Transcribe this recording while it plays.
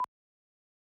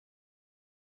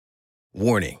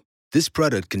Warning, this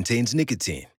product contains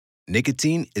nicotine.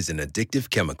 Nicotine is an addictive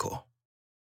chemical.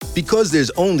 Because there's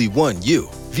only one you,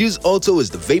 Vuse Alto is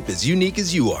the vape as unique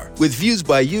as you are. With Vuse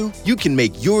by You, you can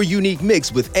make your unique mix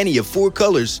with any of 4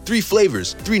 colors, 3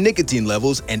 flavors, 3 nicotine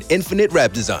levels, and infinite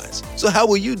wrap designs. So how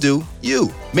will you do you?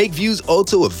 Make Vuse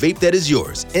Alto a vape that is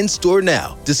yours. In store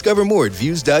now. Discover more at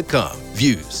Vuse.com.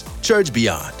 Vuse. Charge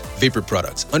beyond. Vapor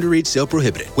products. Underage sale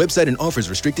prohibited. Website and offers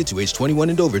restricted to age 21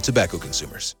 and over tobacco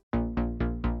consumers.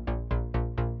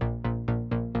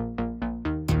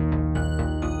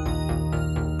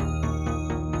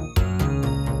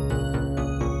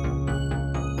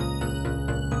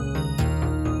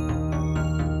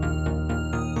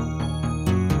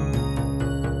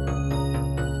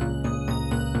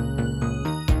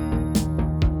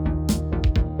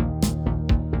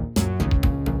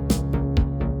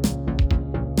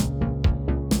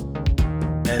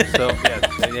 And so, yeah,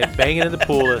 and they're banging in the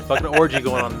pool. There's a fucking orgy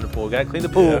going on in the pool. Gotta clean the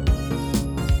pool. Yeah.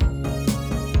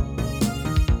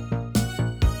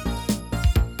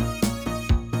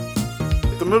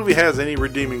 If the movie has any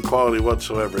redeeming quality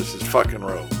whatsoever, it's his fucking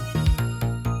role.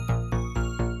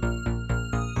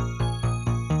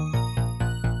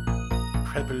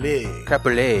 Crapulé.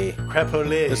 Crapulé.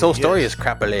 Crapulé. This whole story yes. is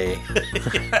crapulé.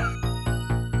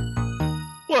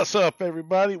 What's up,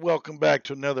 everybody? Welcome back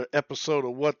to another episode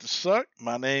of What the Suck.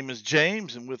 My name is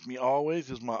James, and with me always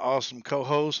is my awesome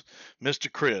co-host,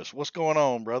 Mr. Chris. What's going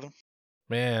on, brother?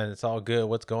 Man, it's all good.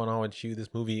 What's going on with you?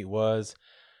 This movie was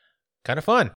kind of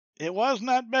fun. It was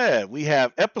not bad. We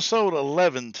have episode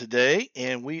 11 today,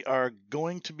 and we are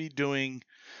going to be doing,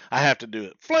 I have to do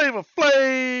it, Flavor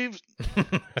Flav,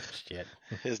 Shit.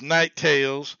 his Night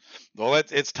Tales. Well,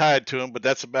 it's tied to him, but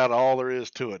that's about all there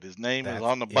is to it. His name is That's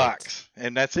on the it. box,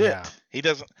 and that's Yeah. it. He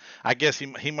doesn't, I guess he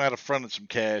might have fronted some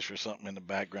cash or something in the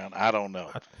background. I don't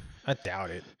know. I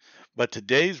doubt it. But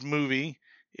today's movie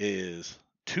is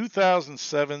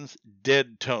 2007's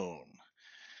Dead Tone.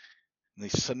 The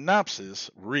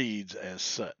synopsis reads as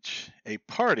such: a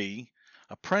party,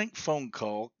 a prank phone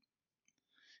call,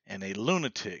 and a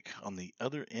lunatic on the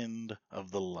other end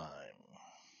of the line.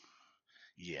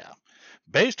 Yeah.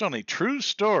 Based on a true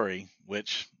story,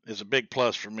 which is a big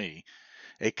plus for me,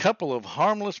 a couple of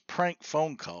harmless prank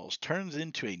phone calls turns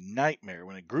into a nightmare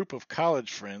when a group of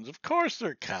college friends, of course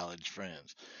they're college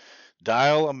friends,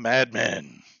 dial a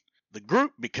madman. The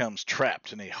group becomes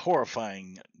trapped in a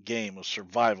horrifying game of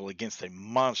survival against a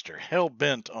monster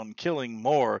hell-bent on killing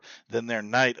more than their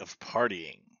night of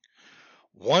partying.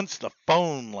 Once the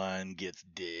phone line gets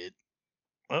dead...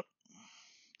 Oh,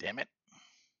 damn it.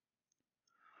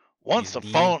 Once the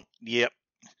He's phone... Yep.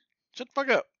 Shut the fuck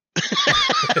up.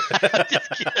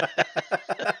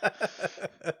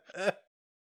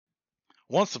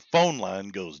 Once the phone line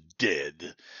goes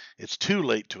dead, it's too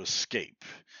late to escape,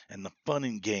 and the fun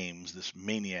and games this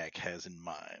maniac has in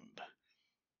mind.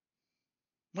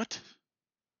 What?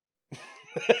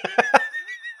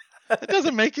 That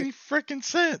doesn't make any freaking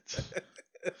sense.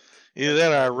 Either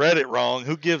that or I read it wrong.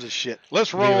 Who gives a shit?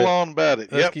 Let's Leave roll it. on about it.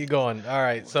 Let's Yep. keep going. All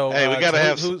right. So Hey, we gotta so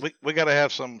have who's- we gotta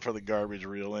have something for the garbage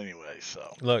reel anyway.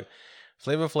 So Look,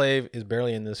 Flavor Flav is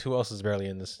barely in this. Who else is barely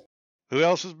in this? who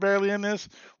else is barely in this?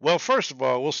 Well, first of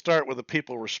all, we'll start with the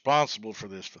people responsible for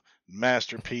this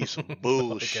masterpiece of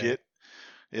bullshit.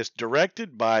 It's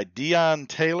directed by Dion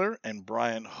Taylor and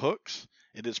Brian Hooks.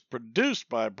 It is produced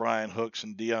by Brian Hooks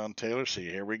and Dion Taylor. See,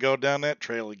 here we go down that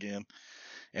trail again.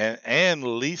 And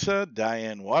Lisa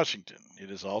Diane Washington.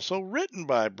 It is also written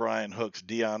by Brian Hooks,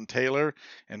 Dion Taylor,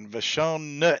 and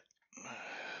Vashon Nutt.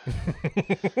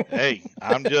 Hey,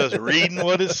 I'm just reading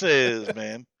what it says,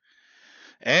 man.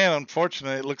 And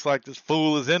unfortunately, it looks like this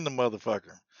fool is in the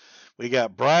motherfucker. We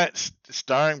got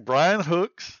starring Brian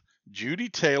Hooks, Judy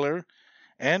Taylor,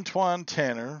 Antoine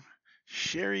Tanner,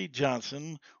 Sherry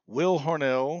Johnson, Will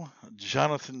Hornell,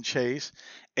 Jonathan Chase,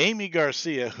 Amy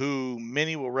Garcia, who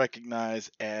many will recognize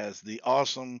as the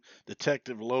awesome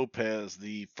Detective Lopez,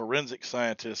 the forensic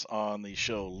scientist on the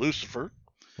show Lucifer.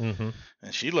 Mm-hmm.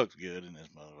 And she looks good in this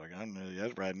motherfucker. I know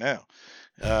that right now.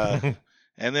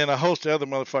 And then a host of other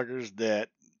motherfuckers that,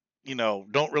 you know,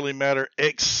 don't really matter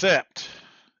except,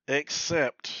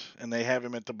 and they have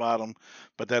him at the bottom,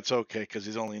 but that's okay because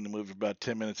he's only in the movie for about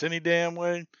 10 minutes any damn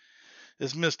way,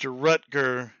 is Mr.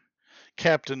 Rutger,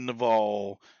 Captain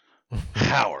Naval,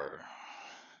 Hauer.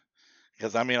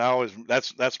 Because, I mean,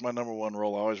 that's my number one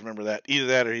role. I always remember that. Either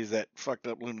that or he's that fucked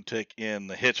up lunatic in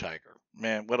The Hitchhiker.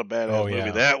 Man, what a badass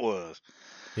movie that was.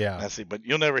 Yeah. I see, but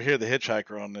you'll never hear The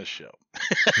Hitchhiker on this show.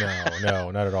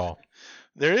 No, not at all.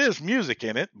 There is music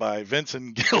in it by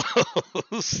Vincent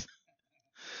Gallows.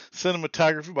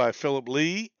 Cinematography by Philip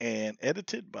Lee and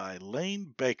edited by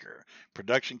Lane Baker.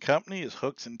 Production company is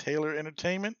Hooks and Taylor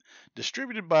Entertainment.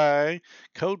 Distributed by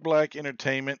Code Black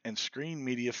Entertainment and Screen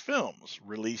Media Films.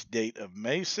 Release date of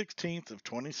May 16th of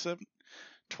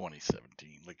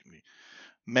 2017. Look at me.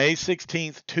 May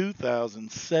 16th,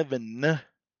 2007.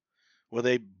 With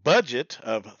a budget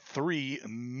of $3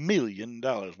 million,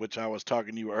 which I was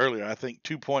talking to you earlier. I think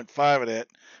 2.5 of that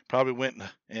probably went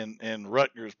in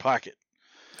Rutger's pocket.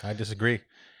 I disagree.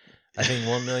 I think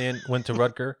 1 million went to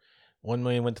Rutger, 1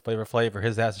 million went to Flavor Flav for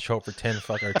his ass to show up for 10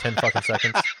 fucking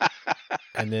seconds,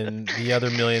 and then the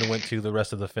other $1 million went to the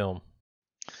rest of the film.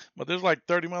 But there's like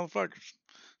 30 motherfuckers,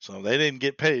 so they didn't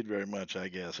get paid very much, I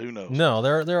guess. Who knows? No,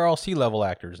 they're all C-level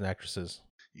actors and actresses.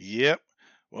 Yep.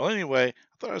 Well, anyway, I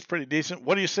thought it was pretty decent.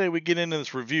 What do you say we get into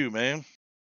this review, man?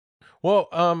 Well,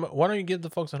 why don't you give the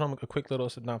folks at home a quick little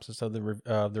synopsis of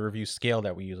the review scale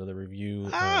that we use, of the review?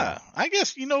 I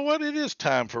guess, you know what? It is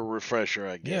time for a refresher,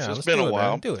 I guess. Yeah, it's been a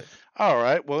while. Man. Do it. All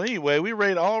right. Well, anyway, we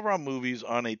rate all of our movies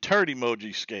on a turd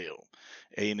emoji scale.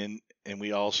 And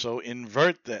we also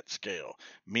invert that scale,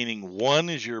 meaning 1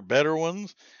 is your better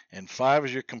ones and 5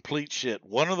 is your complete shit.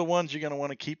 One of the ones you're going to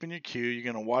want to keep in your queue.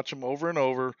 You're going to watch them over and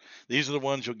over. These are the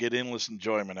ones you'll get endless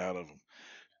enjoyment out of them.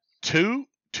 Two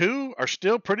are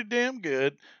still pretty damn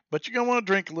good, but you're going to want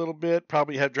to drink a little bit,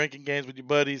 probably have drinking games with your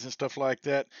buddies and stuff like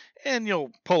that, and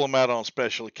you'll pull them out on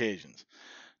special occasions.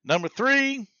 Number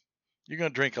 3, you're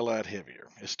going to drink a lot heavier.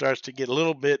 It starts to get a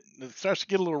little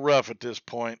rough at this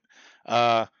point.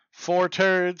 4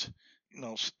 turds,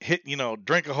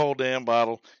 drink a whole damn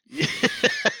bottle,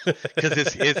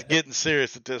 because it's getting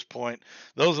serious at this point.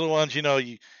 Those are the ones,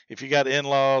 if you got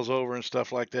in-laws over and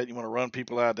stuff like that, you want to run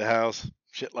people out of the house,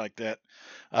 shit like that.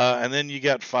 And then you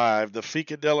got 5, the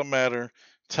Fica Della Mater,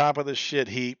 top of the shit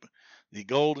heap, the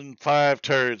Golden 5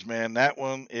 turds, man. That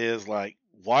one is like,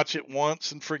 watch it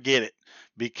once and forget it,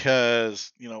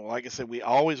 because, like I said, we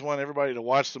always want everybody to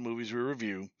watch the movies we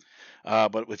review.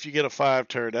 But if you get a 5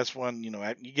 turd, that's one, you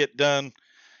get done.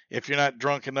 If you're not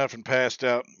drunk enough and passed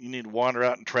out, you need to wander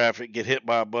out in traffic, get hit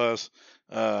by a bus,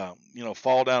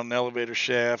 fall down an elevator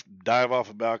shaft, dive off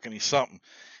a balcony, something.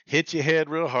 Hit your head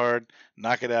real hard,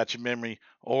 knock it out your memory,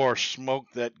 or smoke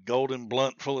that golden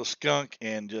blunt full of skunk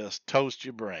and just toast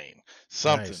your brain.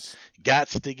 Something. Nice.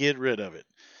 Gots to get rid of it.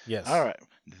 Yes. All right.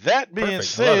 That being Perfect.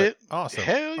 said, awesome.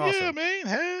 Hell yeah, awesome. Man.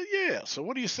 Hell yeah. So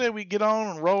what do you say we get on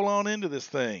and roll on into this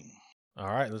thing? All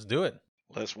right, let's do it.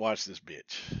 Let's watch this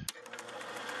bitch.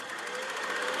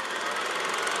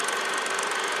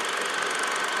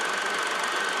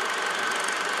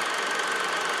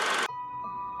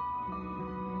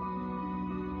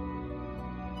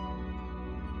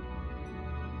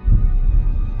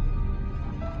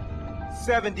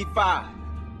 $75.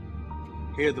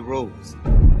 Here are the rules.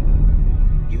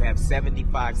 You have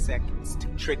 75 seconds to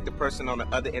trick the person on the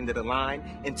other end of the line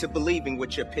into believing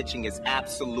what you're pitching is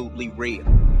absolutely real.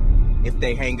 If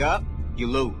they hang up, you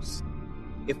lose.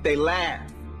 If they laugh,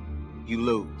 you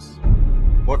lose.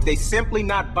 Or if they simply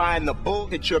not buying the bull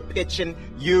that you're pitching,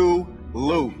 you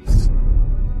lose.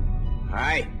 All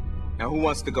right, now who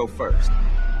wants to go first?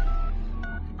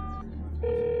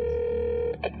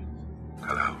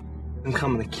 Hello. I'm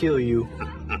coming to kill you.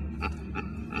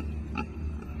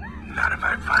 Not if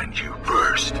I find you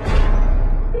first.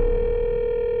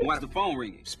 Why's the phone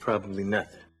ringing? It's probably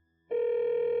nothing.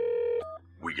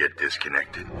 We get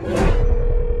disconnected.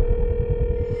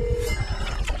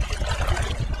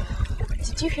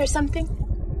 Did you hear something?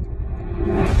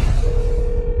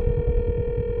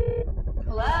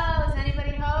 Hello? Is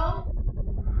anybody home?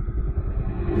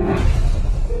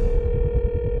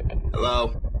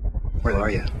 Hello? Where are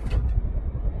you?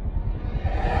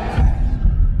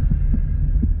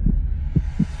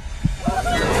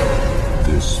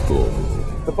 This fall.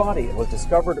 The body was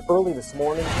discovered early this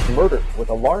morning, murdered with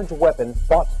a large weapon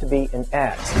thought to be an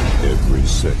axe. Every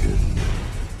second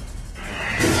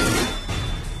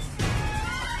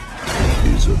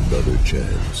is another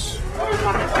chance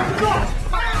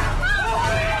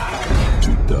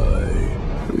to die.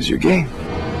 It was your game.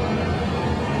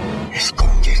 It's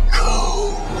gonna get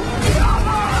cold.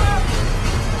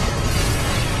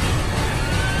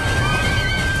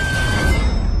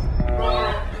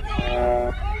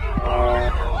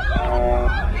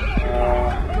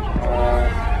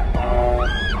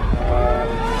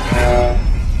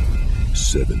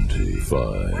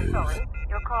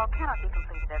 Your call cannot be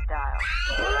completed as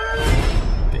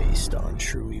dialed. Based on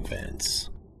true events.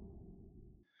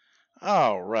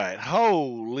 All right.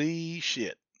 Holy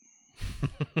shit.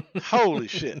 Holy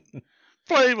shit.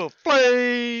 Flavor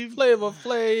Flav. Flavor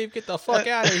Flav, get the fuck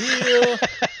out of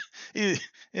here.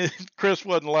 Chris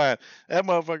wasn't lying. That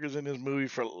motherfucker's in this movie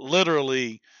for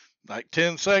literally like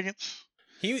 10 seconds.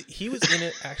 He was in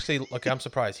it actually. Look, I'm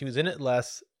surprised he was in it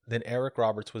less than Eric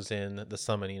Roberts was in The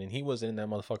Summoning, and he wasn't in that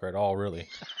motherfucker at all, really.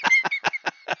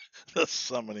 The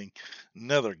Summoning,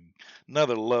 another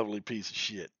lovely piece of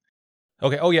shit.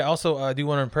 Okay. Oh yeah. Also, I do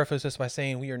want to preface this by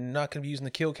saying we are not going to be using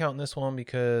the kill count in this one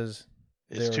because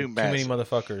It's there are too many massive.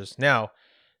 motherfuckers. Now,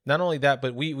 not only that,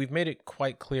 but we've made it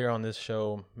quite clear on this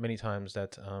show many times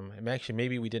that and actually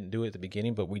maybe we didn't do it at the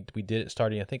beginning, but we did it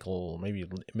starting I think maybe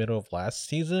middle of last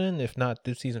season, if not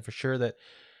this season for sure, that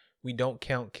we don't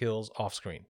count kills off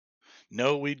screen.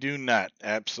 No, we do not.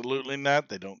 Absolutely not.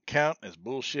 They don't count. It's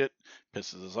bullshit.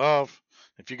 Pisses us off.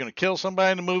 If you're going to kill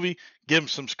somebody in the movie, give them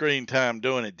some screen time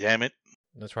doing it, damn it.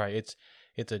 That's right.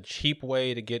 It's a cheap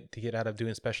way to get out of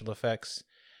doing special effects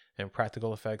and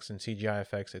practical effects and CGI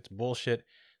effects. It's bullshit.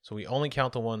 So we only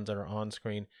count the ones that are on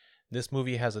screen. This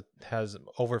movie has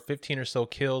over 15 or so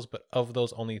kills, but of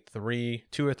those only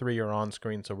 2 or 3 are on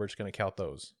screen, so we're just going to count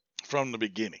those. From the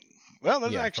beginning. Well,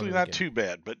 that's actually not beginning. too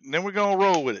bad, but then we're going to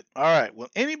roll with it. All right. Well,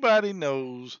 anybody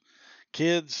knows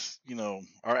kids,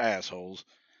 are assholes,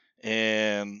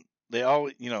 and they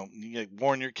always, you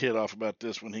warn your kid off about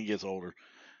this when he gets older.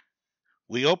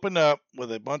 We open up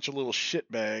with a bunch of little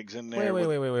shit bags in there. Wait.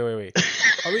 Wait. Wait.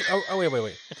 Are we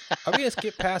going to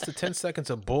skip past the 10 seconds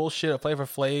of bullshit of Flavor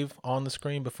Flav on the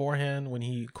screen beforehand when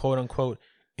he, quote unquote,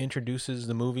 introduces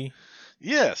the movie?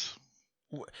 Yes.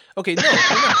 Okay,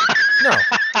 no.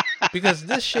 Because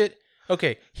this shit,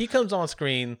 okay, he comes on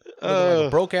screen looking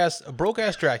like a broke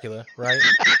ass Dracula, right?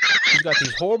 He's got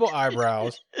these horrible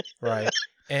eyebrows, right?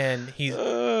 And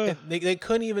they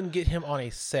couldn't even get him on a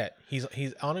set. He's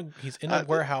in a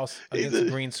warehouse against a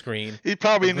green screen. He's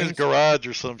probably in his garage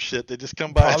or some shit. They just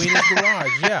come by. Probably in his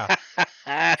garage, yeah.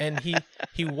 And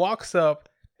he walks up,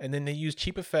 and then they use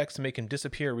cheap effects to make him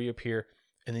disappear, reappear.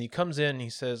 And then he comes in and he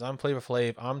says, "I'm Flavor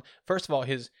Flav." First of all,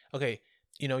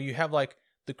 you have like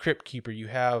the Crypt Keeper. You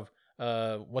have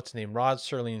what's his name, Rod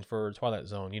Serling for Twilight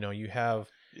Zone. You have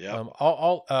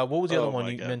what was the other one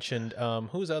you mentioned?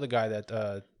 Who was the other guy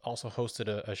that also hosted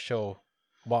a show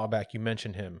a while back? You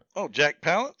mentioned him. Oh, Jack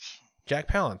Palance. Jack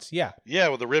Palance, yeah. Yeah,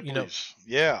 with the Ripleys.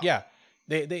 Yeah.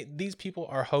 These people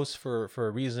are hosts for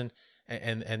a reason,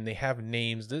 and they have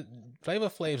names. Flavor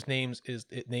Flav's name is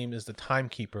the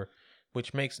Timekeeper,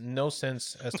 which makes no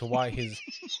sense as to why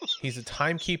he's a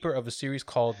timekeeper of a series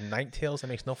called Night Tales. That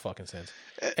makes no fucking sense.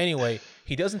 Anyway,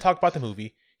 he doesn't talk about the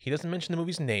movie. He doesn't mention the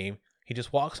movie's name. He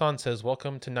just walks on, says,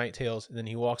 "Welcome to Night Tales," and then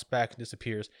he walks back and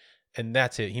disappears. And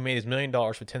that's it. He made his $1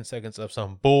 million for 10 seconds of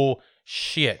some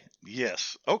bullshit.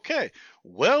 Yes. Okay.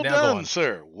 Well Now done,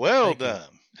 sir. Well done.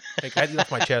 I had to get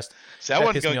off my chest. See,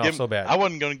 That pissed me off so bad. I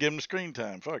wasn't going to give him the screen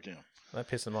time. Fuck him. That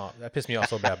pissed him off. That pissed me off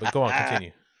so bad. But go on,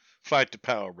 continue. Fight the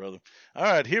power, brother. All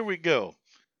right, here we go.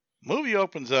 Movie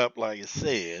opens up, like I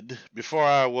said, before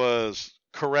I was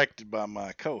corrected by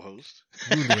my co-host.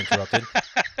 Rudely interrupted.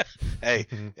 Hey,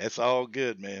 it's all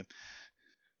good, man.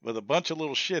 With a bunch of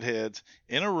little shitheads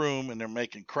in a room, and they're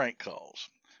making crank calls.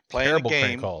 Terrible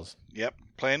crank calls. Yep,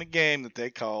 playing a game that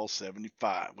they call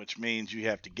 75, which means you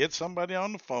have to get somebody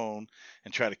on the phone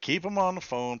and try to keep them on the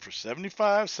phone for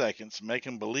 75 seconds, make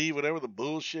them believe whatever the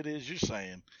bullshit is you're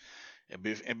saying. And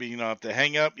if they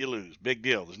hang up, you lose. Big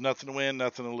deal. There's nothing to win,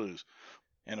 nothing to lose.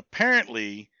 And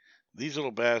apparently, these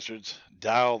little bastards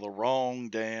dial the wrong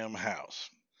damn house.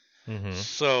 Mm-hmm.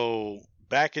 So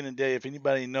back in the day, if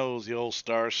anybody knows the old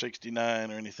Star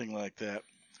 69 or anything like that,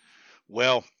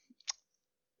 well,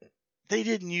 they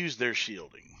didn't use their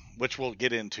shielding, which we'll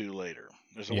get into later.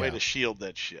 There's a way to shield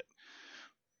that shit.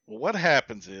 Well, what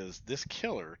happens is this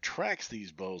killer tracks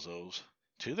these bozos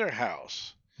to their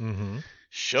house. Mm-hmm.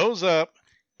 Shows up,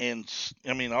 and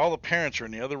all the parents are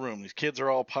in the other room. These kids are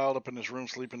all piled up in this room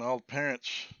sleeping. All the parents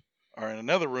are in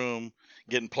another room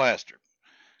getting plastered.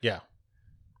 Yeah.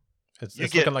 It's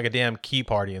looking like a damn key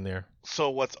party in there. So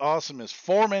what's awesome is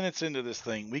 4 minutes into this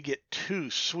thing, we get 2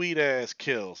 sweet-ass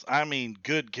kills. I mean,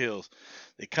 good kills.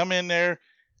 They come in there,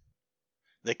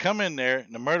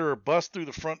 and the murderer busts through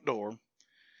the front door,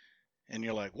 and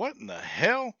you're like, what in the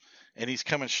hell? And he's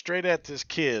coming straight at this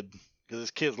kid. Because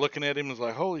this kid's looking at him and is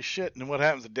like, holy shit. And then what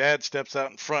happens? The dad steps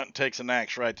out in front and takes an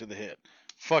axe right to the head.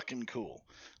 Fucking cool.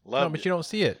 No, but you don't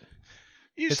see it.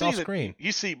 It's off screen.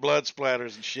 You see blood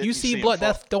splatters and shit. You see blood.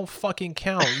 That don't fucking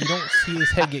count. You don't see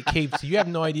his head get caved. So you have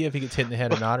no idea if he gets hit in the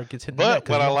head or not, or gets hit in the neck.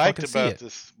 But what I liked about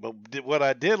this, what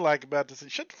I did like about this,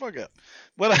 shut the fuck up.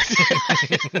 What I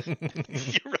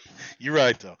did, you're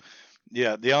right though.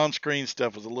 Yeah, the on-screen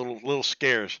stuff was a little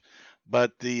scarce,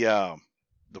 but the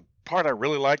part I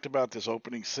really liked about this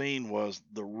opening scene was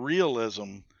the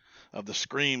realism of the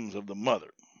screams of the mother.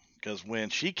 Because when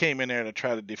she came in there to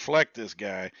try to deflect this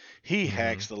guy, he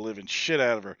hacks the living shit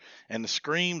out of her. And the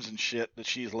screams and shit that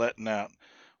she's letting out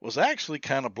was actually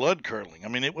kind of blood curdling. I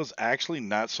mean, it was actually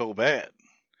not so bad.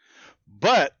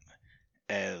 But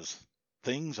as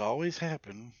things always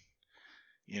happen,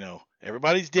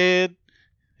 everybody's dead.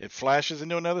 It flashes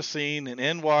into another scene, and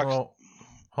in walks. Well,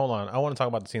 hold on. I want to talk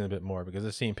about the scene a bit more because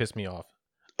this scene pissed me off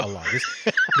a lot.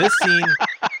 This scene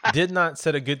did not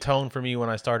set a good tone for me when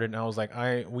I started, and I was like,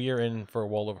 we are in for a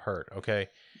world of hurt. Okay.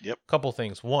 Yep. Couple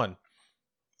things. One,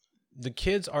 the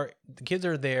kids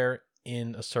are there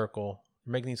in a circle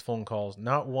making these phone calls.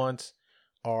 Not once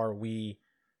are we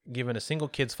given a single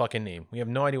kid's fucking name. We have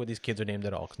no idea what these kids are named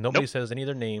at all. 'Cause nobody says any of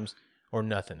their names or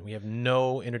nothing. We have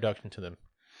no introduction to them.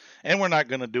 And we're not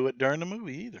going to do it during the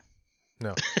movie either.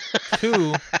 No.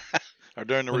 Two, or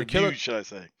during the review, should I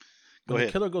say. Go ahead.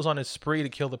 The killer goes on his spree to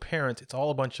kill the parents. It's all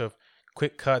a bunch of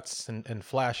quick cuts and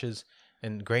flashes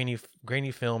and grainy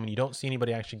film, and you don't see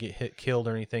anybody actually get killed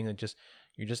or anything.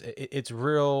 It's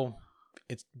real.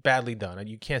 It's badly done.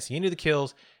 You can't see any of the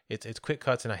kills. It's quick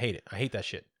cuts, and I hate it. I hate that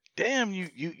shit. Damn,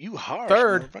 you harsh.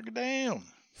 Third, motherfucker, damn.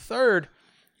 Third,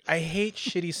 I hate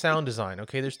shitty sound design.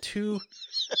 Okay, there's two,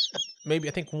 maybe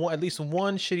I think at least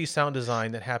one shitty sound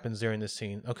design that happens during this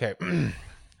scene. Okay,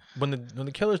 when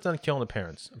the killer's done killing the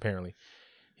parents, apparently,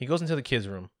 he goes into the kids'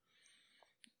 room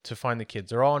to find the kids.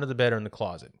 They're all under the bed or in the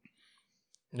closet.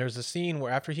 There's a scene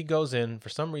where after he goes in, for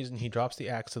some reason he drops the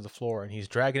axe to the floor and he's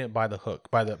dragging it by the hook,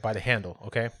 by the handle.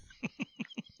 Okay,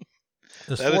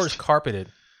 this floor is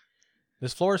carpeted.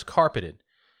 This floor is carpeted,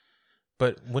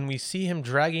 but when we see him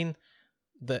dragging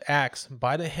the axe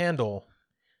by the handle,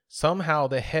 somehow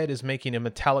the head is making a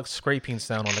metallic scraping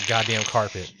sound on the goddamn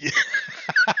carpet. Yeah.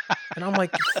 And I'm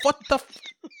like, what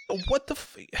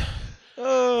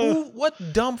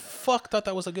dumb fuck thought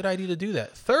that was a good idea to do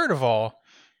that? Third of all,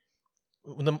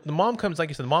 when the mom comes, like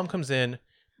you said, the mom comes in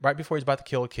right before he's about to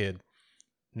kill a kid,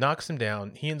 knocks him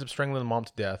down. He ends up strangling the mom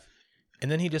to death. And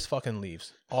then he just fucking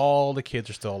leaves. All the kids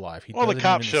are still alive. The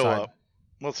cops show up.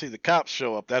 Well, see, the cops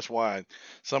show up. That's why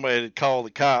somebody had called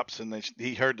the cops, and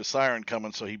he heard the siren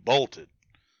coming, so he bolted.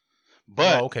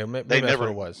 But okay, maybe that's what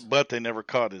it was. But they never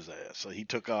caught his ass, so he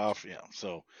took off. Yeah,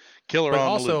 so killer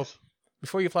on the loose.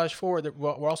 Before you flash forward,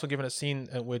 we're also given a scene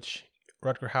at which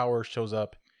Rutger Hauer shows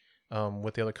up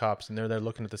with the other cops, and they're there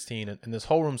looking at the scene, and this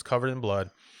whole room's covered in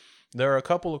blood. There are a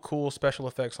couple of cool special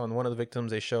effects on one of the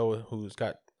victims. They show who's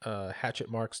got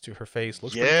hatchet marks to her face.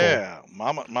 Looks pretty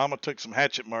cool. Mama took some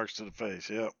hatchet marks to the face.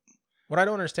 Yep. What I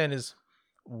don't understand is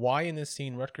why in this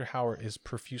scene Rutger Hauer is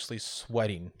profusely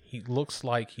sweating. He looks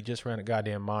like he just ran a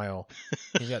goddamn mile.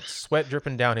 He's got sweat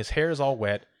dripping down. His hair is all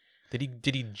wet.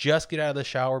 Did he just get out of the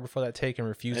shower before that take and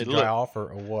refuse to dry off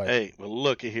or what? Hey, well,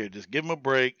 look at here. Just give him a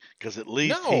break, because at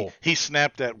least he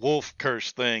snapped that wolf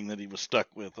curse thing that he was stuck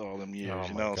with all them years. Oh,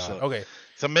 you know. God. So okay.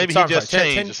 So maybe he just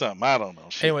changed or something. I don't know.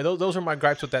 Shit. Anyway, those are my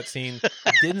gripes with that scene.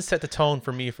 It didn't set the tone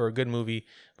for me for a good movie,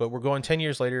 but we're going 10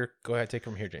 years later. Go ahead, take it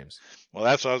from here, James. Well,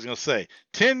 that's what I was going to say.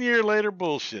 10 year later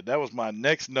bullshit. That was my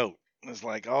next note. It's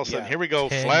like all of a sudden, here we go,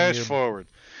 flash forward.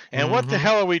 And what the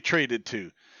hell are we treated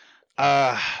to?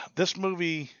 This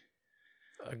movie...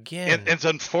 Again, it's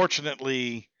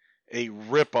unfortunately a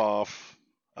ripoff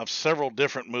of several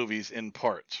different movies in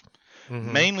parts.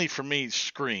 Mainly for me,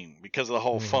 Scream, because of the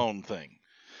whole phone thing.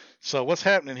 So what's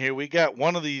happening here? We got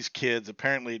one of these kids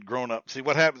apparently had grown up. See,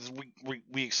 what happens is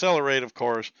we accelerate, of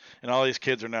course, and all these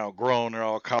kids are now grown. They're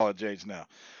all college age now.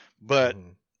 But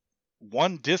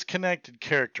one disconnected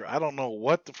character, I don't know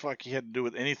what the fuck he had to do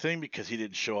with anything, because he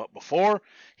didn't show up before.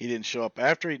 He didn't show up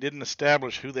after. He didn't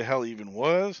establish who the hell he even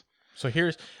was. So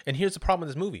here's the problem with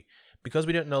this movie. Because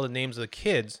we don't know the names of the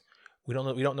kids, we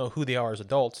don't know who they are as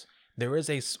adults. There is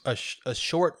a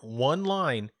short one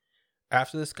line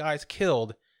after this guy's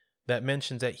killed that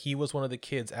mentions that he was one of the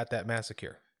kids at that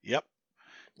massacre. Yep.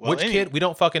 Well, which kid? We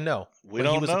don't fucking know. He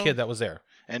was a kid that was there.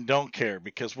 And don't care,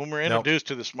 because when we're introduced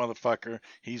to this motherfucker,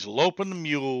 he's loping the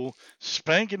mule,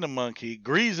 spanking the monkey,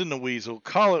 greasing the weasel,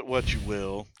 call it what you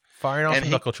will. Firing off the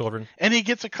knuckle children. And he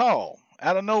gets a call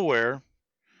out of nowhere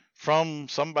from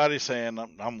somebody saying,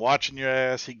 I'm watching your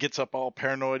ass. He gets up all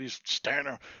paranoid. He's staring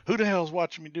at her. Who the hell's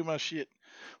watching me do my shit?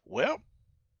 Well,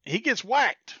 he gets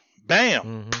whacked.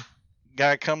 Bam.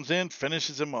 Guy comes in,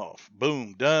 finishes him off.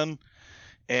 Boom, done.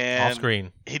 And off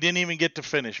screen. He didn't even get to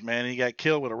finish, man. He got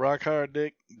killed with a rock hard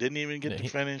dick. Didn't even get to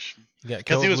finish. He got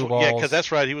killed with blue balls. Yeah, because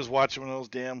that's right. He was watching one of those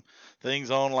damn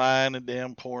things online and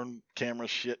damn porn camera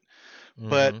shit.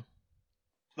 But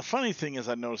the funny thing is,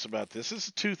 I noticed about this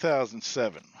is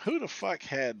 2007. Who the fuck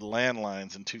had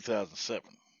landlines in 2007?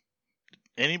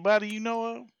 Anybody you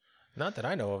know of? Not that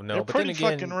I know of, no. They're but pretty then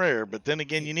again, fucking rare. But then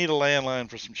again, you need a landline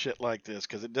for some shit like this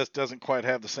because it just doesn't quite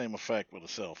have the same effect with a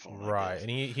cell phone. Right, and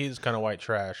he's kind of white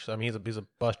trash. I mean, he's a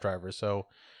bus driver, so.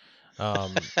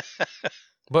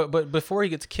 But before he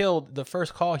gets killed, the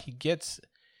first call he gets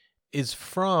is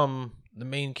from the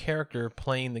main character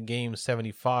playing the game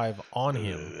 75 on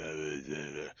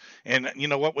him. And you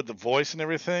know what? With the voice and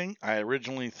everything, I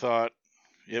originally thought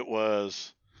it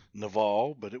was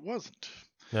Naval, but it wasn't.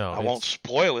 No, I won't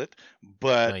spoil it,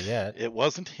 but not yet. It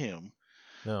wasn't him.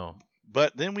 No.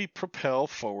 But then we propel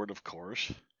forward, of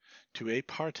course, to a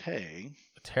party.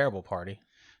 A terrible party.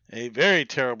 A very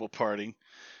terrible party.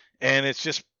 And it's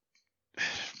just,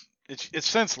 it's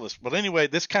senseless. But anyway,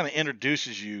 this kind of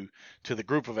introduces you to the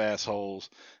group of assholes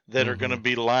that are going to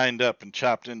be lined up and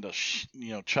chopped into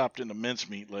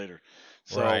mincemeat later.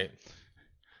 So, right.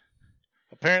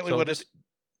 Apparently, so what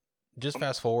just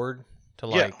fast forward to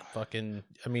like fucking.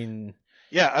 I mean.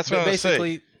 Yeah, that's what I was basically.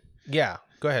 saying. Yeah,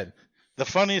 go ahead. The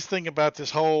funniest thing about this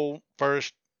whole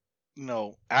first,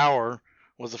 hour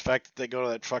was the fact that they go to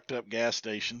that fucked up gas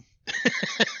station.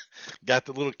 Got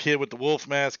the little kid with the wolf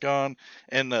mask on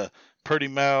and the purty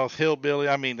mouth hillbilly.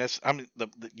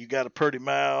 You got a purty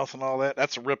mouth and all that.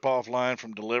 That's a rip-off line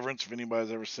from Deliverance, if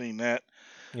anybody's ever seen that.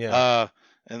 Yeah.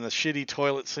 And the shitty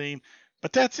toilet scene.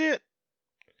 But that's it.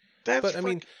 I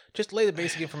mean, just lay the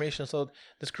basic information. So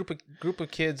this group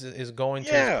of kids is going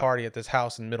to this party at this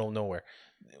house in the middle of nowhere.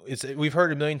 We've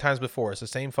heard it a million times before. It's the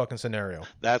same fucking scenario.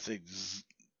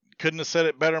 Couldn't have said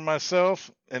it better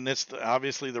myself. And it's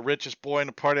obviously the richest boy in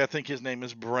the party. I think his name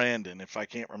is Brandon, if I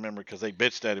can't remember, because they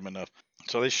bitched at him enough.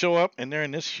 So they show up and they're in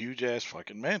this huge ass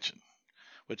fucking mansion,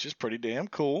 which is pretty damn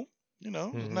cool.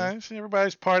 It's nice.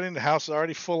 Everybody's partying. The house is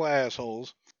already full of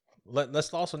assholes.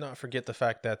 Let's also not forget the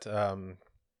fact that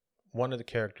one of the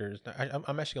characters.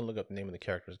 I'm actually gonna look up the name of the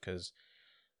characters because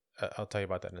I'll tell you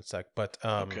about that in a sec. But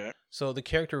okay. So the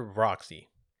character Roxy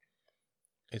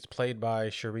is played by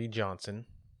Cherie Johnson.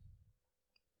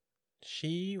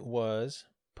 She was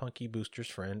Punky Brewster's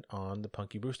friend on the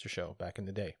Punky Brewster Show back in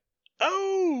the day.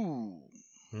 Oh,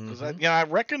 because I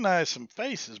recognize some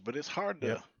faces, but it's hard to.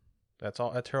 Yep.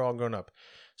 That's her all grown up.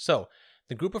 So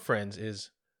the group of friends is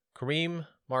Kareem,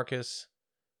 Marcus,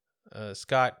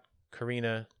 Scott,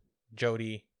 Karina,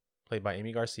 Jody, played by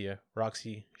Amy Garcia,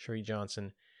 Roxy, Cherie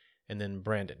Johnson, and then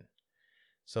Brandon.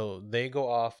 So they go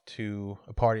off to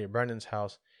a party at Brandon's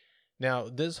house. Now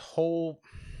this whole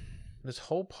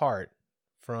part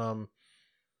from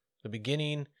the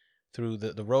beginning through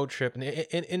the road trip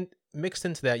and mixed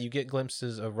into that, you get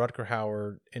glimpses of Rutger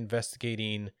Hauer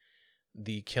investigating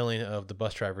the killing of the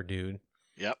bus driver dude.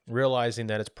 Yep. Realizing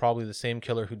that it's probably the same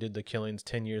killer who did the killings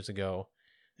 10 years ago.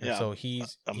 And so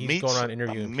he's going around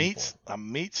interviewing people. A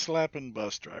meat slapping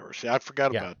bus driver. See, I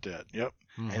forgot about that. Yep.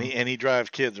 Mm-hmm. And he drives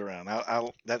kids around.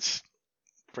 That's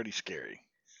pretty scary.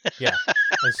 Yeah.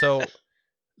 And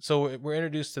so we're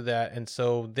introduced to that, and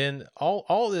so then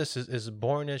all this is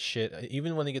boring as shit.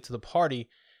 Even when they get to the party,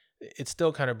 it's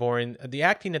still kind of boring. The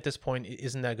acting at this point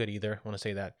isn't that good either. I want to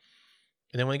say that.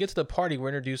 And then when we get to the party, we're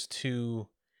introduced to,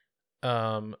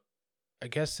 I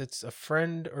guess it's a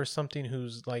friend or something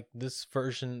who's like this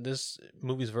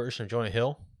movie's version of Jonah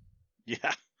Hill.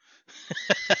 Yeah.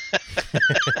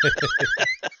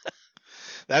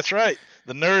 That's right.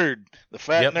 The nerd, the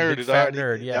fat nerd, is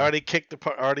already kicked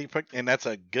and that's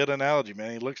a good analogy,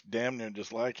 man. He looks damn near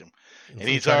just like him. And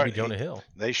he's already Jonah Hill.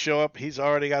 They show up. He's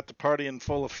already got the party in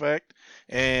full effect.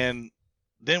 And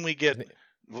then we get,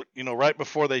 right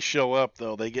before they show up,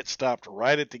 though, they get stopped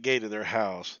right at the gate of their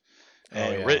house.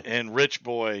 And Rich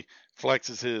Boy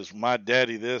flexes his "my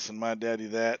daddy this" and "my daddy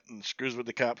that" and screws with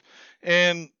the cops.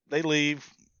 And they leave,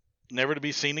 never to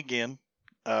be seen again.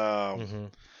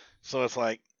 So it's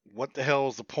like, what the hell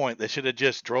is the point? They should have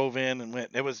just drove in and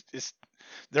went.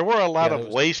 There were a lot of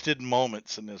wasted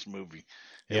moments in this movie,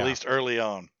 at least early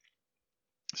on.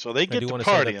 So they get to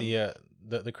party.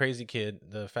 The crazy kid,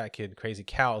 the fat kid, Crazy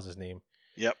Cal is his name.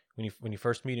 Yep. When you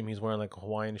first meet him, he's wearing like a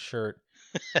Hawaiian shirt,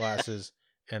 glasses,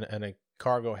 and a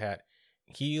cargo hat.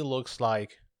 He looks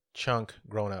like Chunk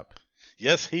grown up.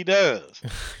 Yes, he does.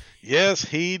 Yes,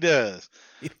 he does.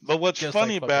 But what's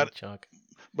funny about it? Chunk.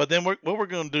 But then what we're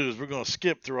going to do is we're going to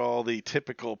skip through all the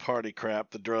typical party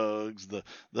crap, the drugs,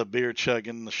 the beer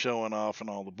chugging, the showing off, and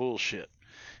all the bullshit.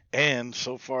 And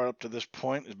so far up to this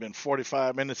point, it's been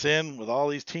 45 minutes in with all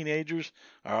these teenagers,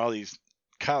 or all these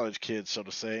college kids, so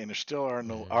to say, and there still are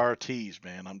no RTs,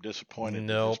 man. I'm disappointed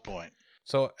at this point.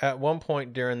 So at one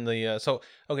point during the so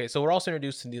we're also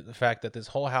introduced to the fact that this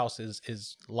whole house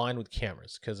is lined with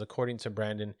cameras because according to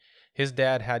Brandon, his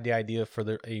dad had the idea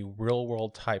for a real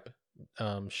world type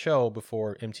show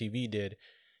before MTV did,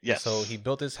 Yes. So he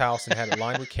built his house and had it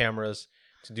lined with cameras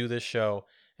to do this show.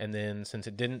 And then since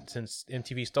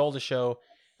MTV stole the show,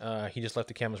 he just left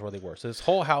the cameras where they were. So this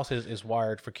whole house is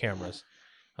wired for cameras.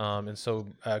 And so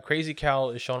Crazy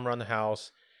Cal is showing him around the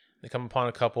house. They come upon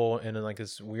a couple in like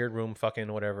this weird room,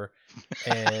 fucking whatever.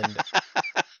 And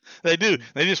they do.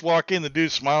 They just walk in. The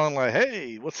dude's smiling like,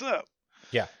 "Hey, what's up?"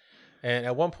 Yeah. And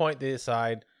at one point they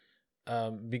decide,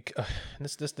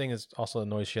 this thing is also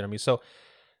annoys shit on me. So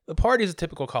the party is a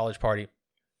typical college party,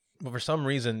 but for some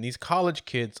reason these college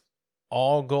kids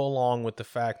all go along with the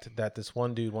fact that this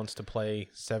one dude wants to play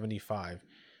 75,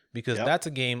 because that's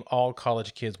a game all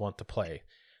college kids want to play.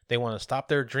 They want to stop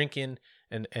their drinking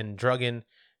and drugging,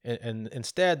 and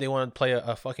instead they want to play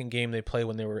a fucking game they played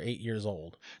when they were 8 years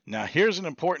old. Now, here's an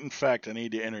important fact I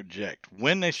need to interject.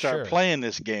 When they start playing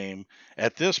this game,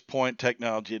 at this point,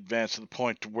 technology advanced to the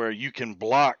point to where you can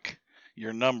block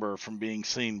your number from being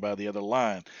seen by the other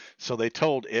line. So they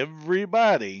told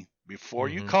everybody, before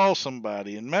you call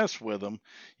somebody and mess with them,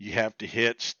 you have to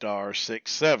hit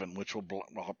 *67, which will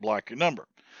block your number.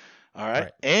 All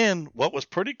right. And what was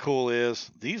pretty cool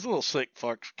is these little sick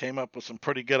fucks came up with some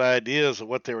pretty good ideas of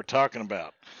what they were talking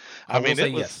about. I mean,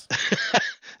 it was,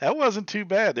 that wasn't too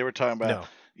bad. They were talking about,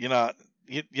 you know,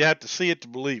 you have to see it to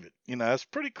believe it. You know, that's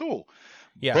pretty cool.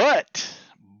 Yeah.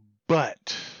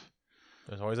 But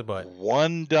there's always a but.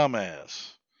 One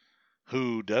dumbass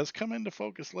who does come into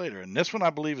focus later, and this one I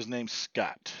believe is named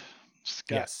Scott.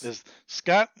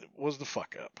 Scott was the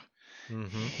fuck up.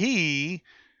 Mm-hmm. He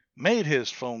made his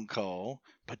phone call,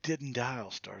 but didn't dial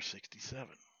 *67.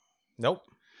 Nope.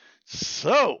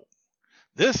 So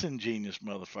this ingenious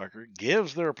motherfucker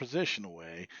gives their position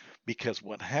away, because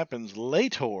what happens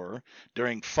later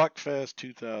during Fuckfest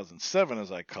 2007,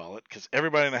 as I call it, because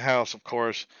everybody in the house, of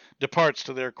course, departs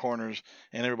to their corners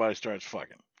and everybody starts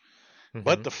fucking. Mm-hmm.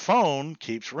 But the phone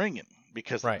keeps ringing,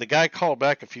 because the guy called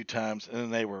back a few times and then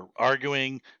they were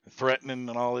arguing, threatening,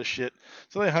 and all this shit.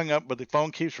 So they hung up, but the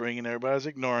phone keeps ringing. Everybody's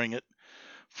ignoring it.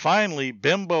 Finally,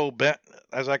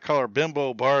 as I call her,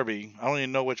 Bimbo Barbie, I don't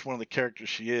even know which one of the characters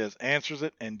she is, answers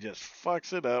it and just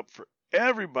fucks it up for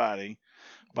everybody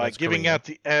by giving out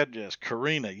the address.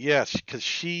 Karina, yes, because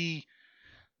the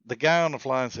guy on the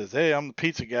line says, "Hey, I'm the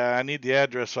pizza guy. I need the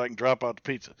address so I can drop out the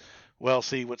pizza." Well,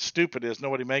 see, what's stupid is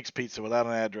nobody makes pizza without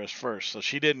an address first. So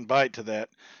she didn't bite to that.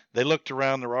 They looked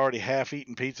around. There were already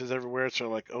half-eaten pizzas everywhere. So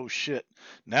they're like, oh, shit.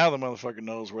 Now the motherfucker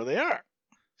knows where they are.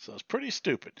 So it's pretty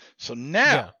stupid. So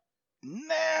now,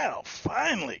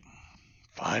 finally,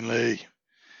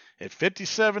 at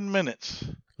 57 minutes.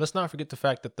 Let's not forget the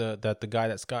fact that the guy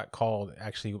that Scott called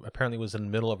actually apparently was in the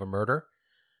middle of a murder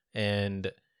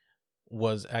and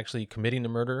was actually committing the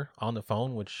murder on the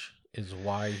phone, which is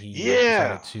why he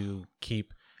decided to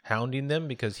keep hounding them,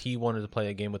 because he wanted to play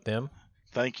a game with them.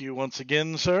 Thank you once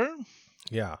again, sir.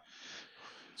 Yeah.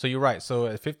 So you're right. So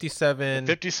at 57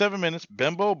 minutes,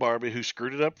 Bimbo Barbie, who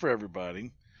screwed it up for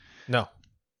everybody. No.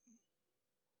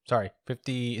 Sorry,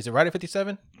 50. Is it right at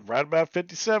 57? Right about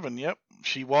 57. Yep.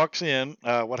 She walks in.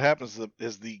 What happens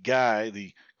is the guy,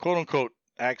 the quote unquote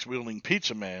axe wielding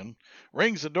pizza man,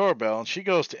 rings the doorbell, and she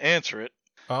goes to answer it.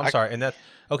 Oh, I'm sorry. And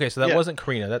okay. So that wasn't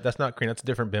Karina. That's not Karina. That's a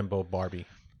different Bimbo Barbie.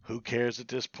 Who cares at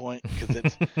this point?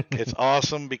 Because it's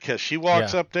awesome, because she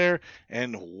walks up there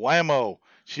and whammo,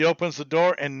 she opens the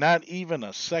door, and not even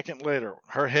a second later,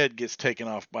 her head gets taken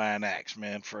off by an axe,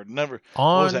 man, for another.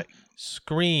 On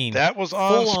screen. That was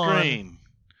on screen.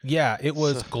 Yeah, it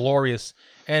was glorious.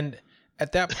 And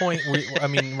at that point,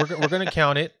 we're going to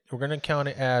count it. We're going to count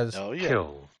it as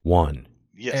kill one.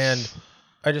 Yes. And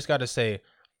I just got to say,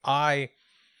 I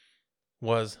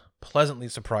was pleasantly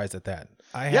surprised at that.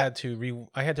 I had to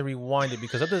rewind it,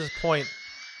 because up to this point,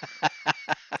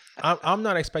 I'm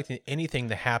not expecting anything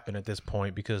to happen at this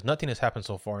point, because nothing has happened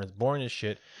so far. It's boring as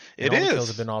shit. And all the kills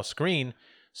have been off screen.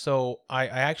 So I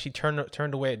actually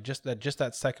turned away at just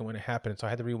that second when it happened. So I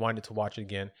had to rewind it to watch it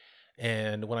again.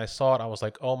 And when I saw it, I was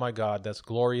like, oh my God, that's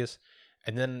glorious.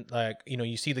 And then, like,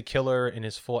 you see the killer in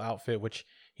his full outfit, which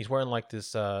he's wearing like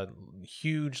this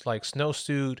huge like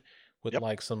snowsuit with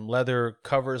like some leather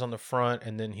covers on the front,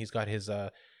 and then he's got his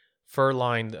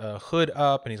fur-lined hood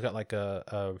up, and he's got like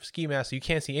a ski mask, so you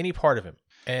can't see any part of him.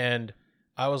 And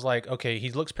I was like, okay,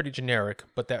 he looks pretty generic,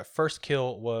 but that first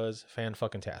kill was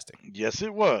fan-fucking-tastic. Yes,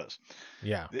 it was.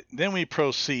 Yeah. Then we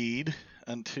proceed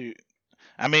at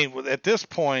this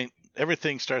point,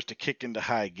 everything starts to kick into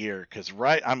high gear, because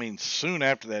soon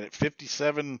after that, at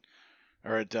 57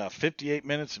 or at 58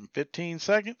 minutes and 15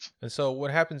 seconds. And so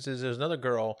what happens is there's another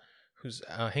girl who's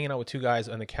hanging out with two guys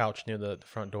on the couch near the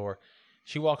front door.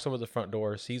 She walks over to the front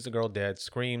door, sees the girl dead,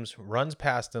 screams, runs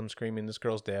past them, screaming, this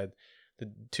girl's dead.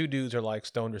 The two dudes are like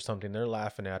stoned or something. They're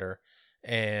laughing at her,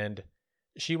 and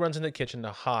she runs in the kitchen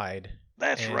to hide.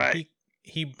 That's and right.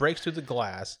 He breaks through the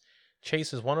glass,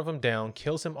 chases one of them down,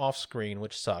 kills him off screen,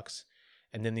 which sucks.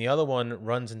 And then the other one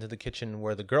runs into the kitchen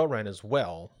where the girl ran as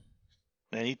well.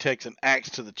 And he takes an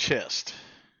axe to the chest.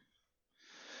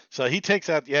 So he takes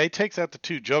out the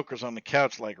two jokers on the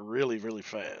couch like really, really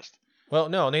fast. Well,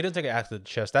 no, he doesn't take an axe to the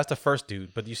chest. That's the first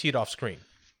dude, but you see it off screen.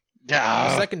 Yeah.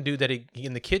 The second dude that he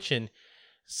in the kitchen,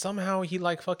 somehow he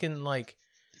like fucking like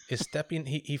is stepping.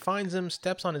 He finds him,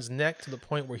 steps on his neck to the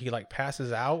point where he like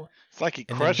passes out. It's like he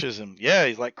crushes him. Yeah,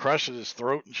 he's like crushes his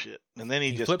throat and shit. And then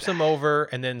he just flips him over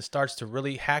and then starts to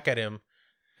really hack at him,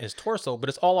 his torso, but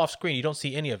it's all off screen. You don't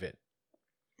see any of it.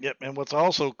 Yep, and what's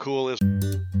also cool is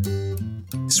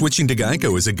switching to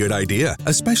Geico is a good idea,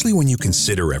 especially when you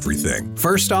consider everything.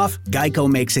 First off,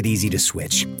 Geico makes it easy to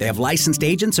switch. They have licensed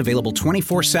agents available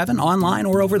 24/7 online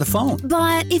or over the phone.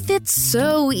 But if it's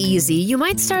so easy, you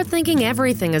might start thinking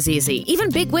everything is easy, even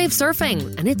big wave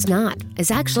surfing. And it's not.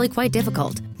 It's actually quite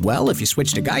difficult. Well, if you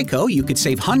switch to Geico, you could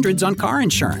save hundreds on car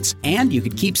insurance. And you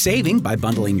could keep saving by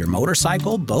bundling your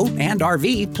motorcycle, boat, and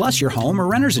RV, plus your home or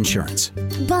renter's insurance.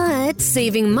 But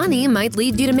saving money might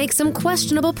lead you to make some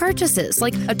questionable purchases,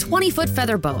 like a 20-foot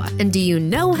feather boa. And do you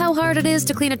know how hard it is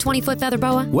to clean a 20-foot feather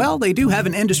boa? Well, they do have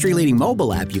an industry-leading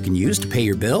mobile app you can use to pay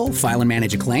your bill, file and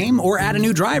manage a claim, or add a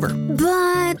new driver.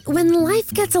 But when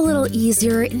life gets a little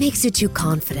easier, it makes you too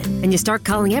confident. And you start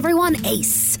calling everyone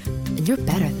Ace. And you're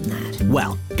better than that.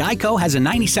 Well, Geico has a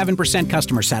 97%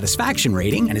 customer satisfaction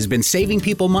rating and has been saving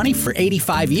people money for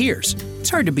 85 years. It's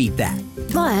hard to beat that.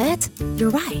 But you're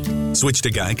right. Switch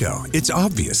to Geico. It's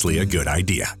obviously a good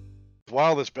idea.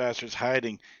 While this bastard's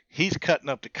hiding, he's cutting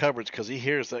up the cupboards because he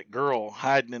hears that girl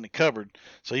hiding in the cupboard.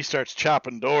 So he starts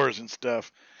chopping doors and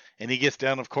stuff. And he gets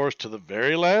down, of course, to the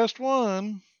very last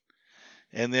one.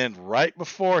 And then right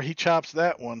before he chops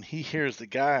that one, he hears the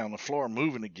guy on the floor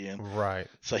moving again. Right.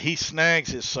 So he snags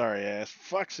his sorry ass,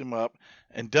 fucks him up,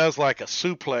 and does like a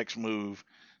suplex move,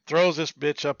 throws this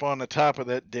bitch up on the top of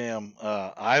that damn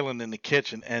island in the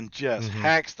kitchen, and just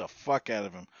hacks the fuck out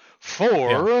of him.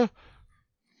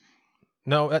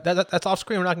 No, that's off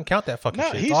screen. We're not going to count that fucking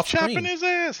shit. He's off chopping screen. his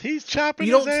ass. He's chopping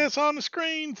his ass on the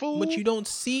screen, fool. But you don't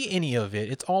see any of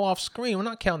it. It's all off screen. We're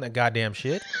not counting that goddamn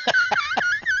shit.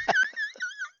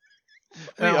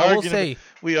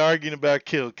 We arguing about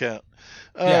kill count.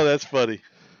 Oh, yeah. That's funny.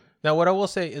 Now, what I will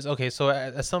say is, okay, so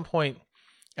at some point,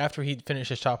 after he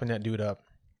finishes chopping that dude up,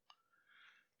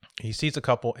 he sees a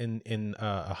couple in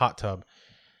a hot tub.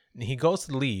 And he goes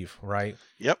to leave, right?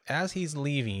 Yep. As he's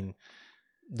leaving,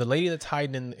 the lady that's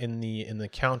hiding in the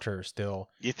counter still.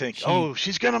 You think,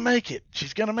 she's gonna make it.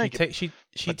 She's gonna make it. She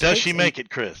does she make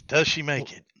it, Chris? Does she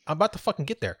make it? I'm about to fucking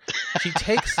get there. She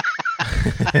takes.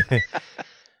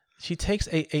 She takes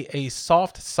a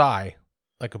soft sigh,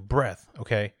 like a breath,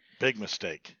 okay? Big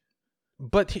mistake.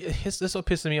 But this will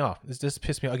piss me off. This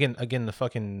pissed me off. Again, the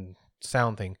fucking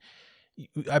sound thing.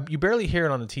 You barely hear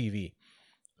it on the TV.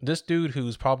 This dude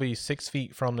who's probably 6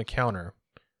 feet from the counter,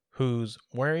 who's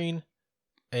wearing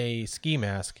a ski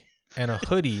mask and a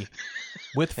hoodie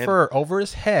with fur over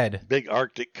his head. Big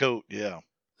Arctic coat, yeah.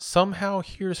 Somehow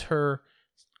hears her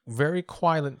very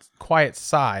quiet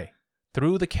sigh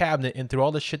through the cabinet and through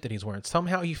all the shit that he's wearing.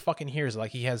 Somehow he fucking hears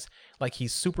it like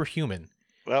he's superhuman.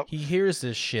 Well, he hears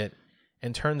this shit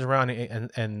and turns around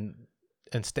and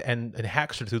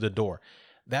hacks her through the door.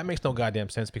 That makes no goddamn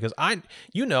sense because I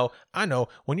know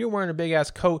when you're wearing a big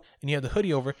ass coat and you have the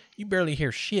hoodie over, you barely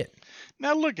hear shit.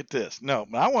 Now look at this. No,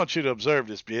 I want you to observe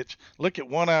this, bitch. Look at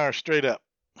 1 hour straight up.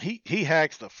 He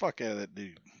hacks the fuck out of that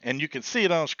dude, and you can see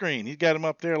it on screen. He's got him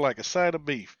up there like a side of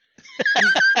beef.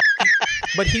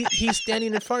 But he's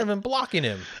standing in front of him, blocking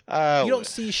him. You don't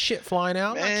see shit flying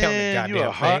out. Man, I'm not counting the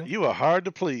goddamn thing. You are hard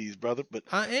to please, brother. But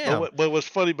I am. But what's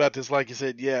funny about this, like you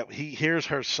said, yeah, he hears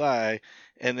her sigh,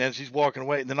 and then she's walking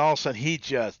away, and then all of a sudden he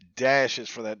just dashes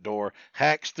for that door,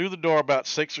 hacks through the door about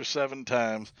 6 or 7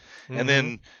 times, and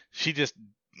then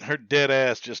her dead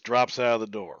ass just drops out of the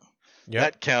door. Yep.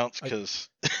 That counts because.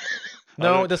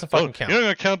 No, it doesn't fucking count. You're not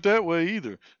gonna count that way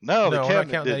either. No, we're not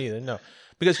counting that either. No.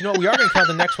 Because, we are going to count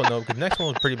the next one, though, because the next one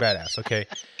was pretty badass, okay?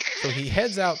 So he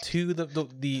heads out to the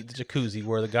jacuzzi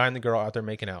where the guy and the girl are out there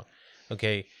making out,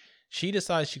 okay? She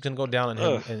decides she's going to go down on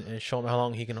him and show him how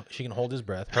long she can hold her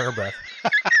breath.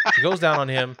 She goes down on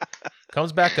him,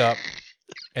 comes back up,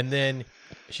 and then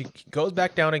she goes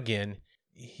back down again.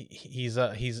 He's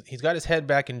got his head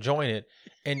back enjoying it,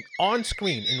 and on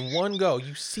screen in one go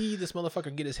you see this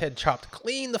motherfucker get his head chopped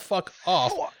clean the fuck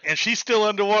off, and she's still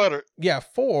underwater. Yeah,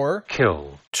 for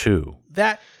kill 2.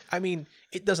 That, I mean,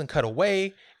 it doesn't cut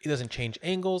away, It doesn't change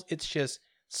angles. It's just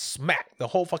smack. The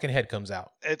whole fucking head comes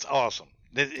out. It's awesome.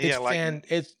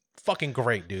 It's fucking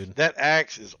great, dude. That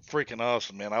axe is freaking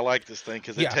awesome, man. I like this thing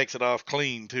because it takes it off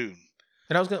clean too.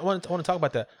 And I want to talk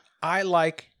about that. I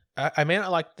like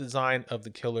the design of the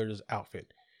killer's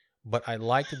outfit, but I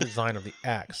like the design of the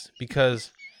axe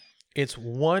because it's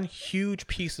one huge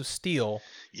piece of steel,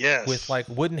 with like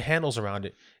wooden handles around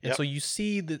it, and so you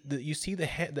see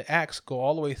the axe go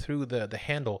all the way through the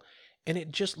handle, and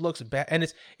it just looks bad. And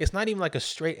it's not even like a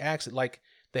straight axe. Like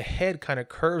the head kind of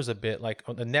curves a bit, like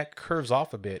the neck curves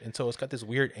off a bit, and so it's got this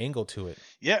weird angle to it.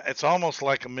 Yeah, it's almost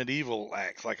like a medieval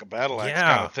axe, like a battle axe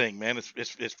kind of thing, man. It's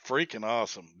freaking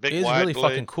awesome. Big wide really blade.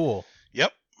 Fucking cool.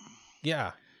 Yep.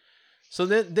 Yeah. So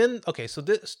then okay, so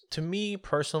this, to me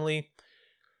personally,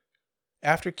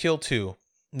 after Kill 2,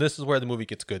 this is where the movie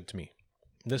gets good to me.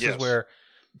 This is where,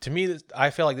 to me,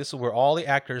 I feel like this is where all the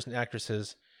actors and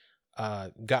actresses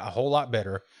got a whole lot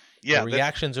better. Yeah, the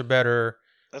reactions are better.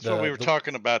 That's what we were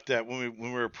talking about that when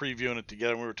we were previewing it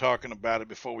together. We were talking about it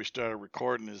before we started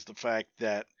recording. Is the fact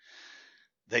that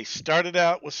they started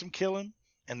out with some killing,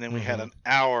 and then we had an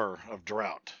hour of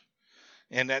drought,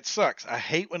 and that sucks. I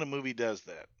hate when a movie does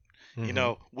that. You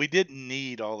know, we didn't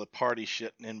need all the party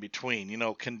shit in between. You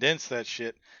know, condense that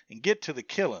shit and get to the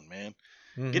killing, man.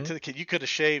 Get to the kill. You could have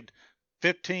shaved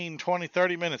 15, 20,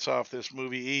 30 minutes off this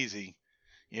movie easy.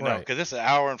 You know, because it's an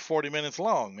hour and 40 minutes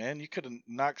long, man. You could have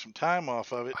knocked some time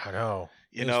off of it. I know.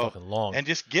 You know, fucking long. And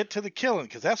just get to the killing,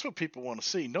 because that's what people want to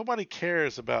see. Nobody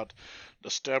cares about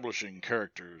establishing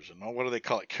characters and what do they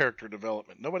call it, character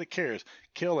development. Nobody cares.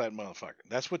 Kill that motherfucker.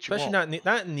 That's what you want. Especially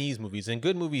not in these movies. In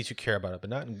good movies, you care about it, but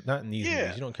not in these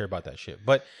movies. You don't care about that shit.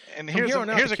 But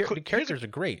the characters are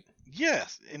great.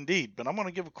 Yes, indeed. But I'm going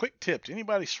to give a quick tip to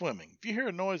anybody swimming. If you hear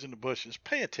a noise in the bushes,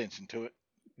 pay attention to it.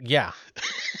 Yeah.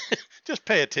 Just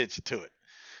pay attention to it.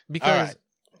 Because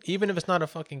even if it's not a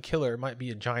fucking killer, it might be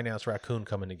a giant ass raccoon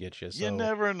coming to get you. So. You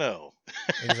never know.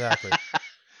 Exactly.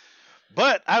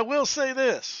 But I will say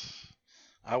this.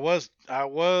 I was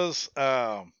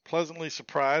pleasantly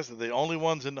surprised that the only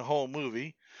ones in the whole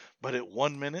movie, but at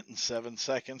 1 minute and 7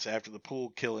 seconds after the pool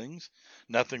killings,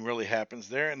 nothing really happens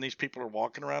there. And these people are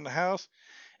walking around the house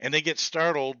and they get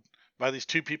startled by these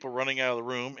two people running out of the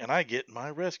room, and I get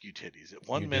my rescue titties at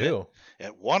 1 minute,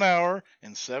 at 1 hour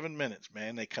and 7 minutes,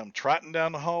 man. They come trotting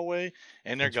down the hallway,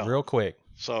 and they're gone. Real quick.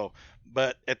 So,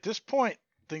 but at this point,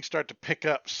 things start to pick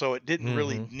up, so it didn't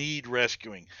really need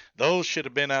rescuing. Those should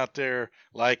have been out there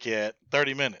like at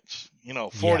 30 minutes,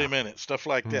 40 minutes, stuff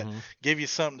like that. Give you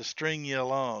something to string you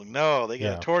along. No, they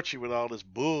got to torture you with all this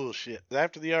bullshit.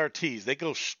 After the RTs, they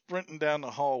go sprinting down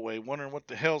the hallway, wondering what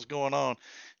the hell's going on.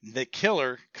 The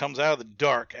killer comes out of the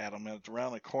dark at them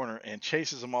around the corner and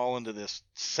chases them all into this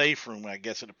safe room, I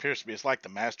guess it appears to be. It's like the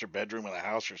master bedroom of the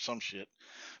house or some shit.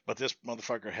 But this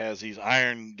motherfucker has these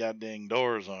iron goddamn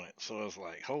doors on it. So I was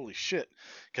like, holy shit.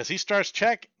 Because he starts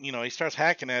he starts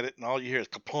hacking at it, and all you hear is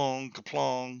kaplong,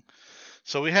 kaplong.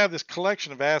 So we have this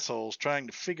collection of assholes trying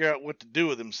to figure out what to do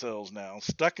with themselves now,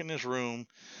 stuck in this room.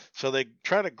 So they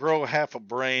try to grow half a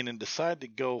brain and decide to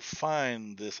go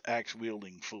find this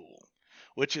axe-wielding fool,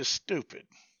 which is stupid.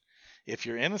 If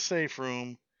you're in a safe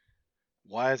room,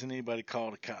 why hasn't anybody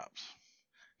called the cops?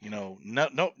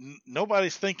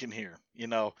 Nobody's thinking here,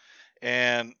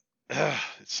 and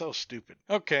it's so stupid.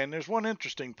 Okay, and there's one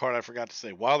interesting part I forgot to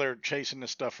say. While they're chasing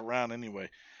this stuff around anyway,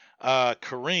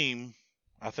 Kareem,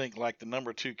 I think like the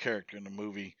number 2 character in the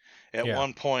movie, at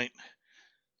one point,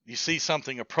 you see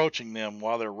something approaching them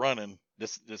while they're running.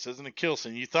 This isn't a kill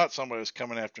scene. You thought somebody was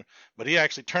coming after him, but he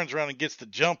actually turns around and gets the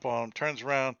jump on him, turns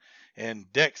around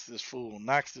and decks this fool,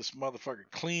 knocks this motherfucker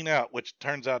clean out, which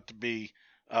turns out to be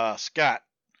Scott,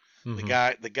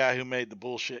 the guy who made the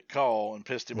bullshit call and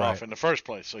pissed him off in the first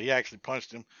place. So he actually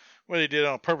punched him. Whether he did it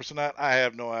on purpose or not, I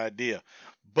have no idea.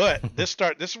 But this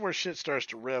is where shit starts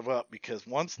to rev up, because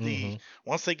once they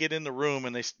get in the room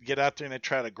and they get out there and they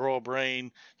try to grow a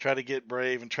brain, try to get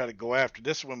brave and try to go after,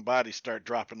 this is when bodies start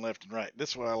dropping left and right. This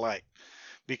is what I like,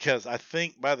 because I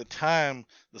think by the time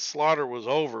the slaughter was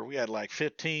over, we had like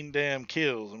 15 damn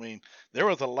kills. I mean, there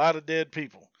was a lot of dead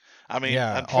people. I mean,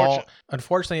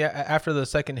 unfortunately, after the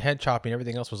second head chopping,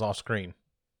 everything else was off screen.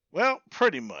 Well,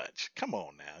 pretty much. Come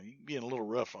on now, you're being a little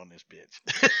rough on this bitch.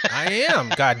 I am.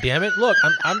 God damn it! Look,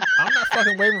 I'm not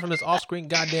fucking wavering from this off-screen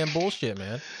goddamn bullshit,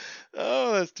 man.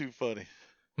 Oh, that's too funny.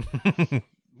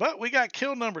 But we got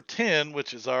kill number 10,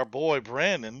 which is our boy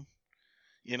Brandon.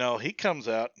 He comes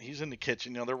out. He's in the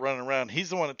kitchen. They're running around. He's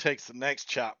the one that takes the next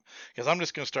chop. Because I'm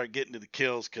just gonna start getting to the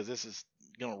kills, because this is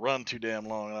gonna run too damn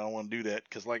long, and I don't want to do that.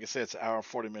 Because like I said, it's an hour and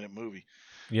 40-minute movie.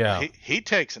 Yeah. He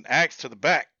takes an axe to the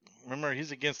back. remember,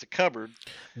 he's against the cupboard.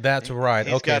 That's right.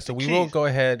 He's Okay, got so the we keys. will go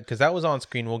ahead because that was on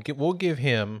screen. We'll give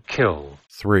him Kill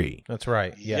 3. That's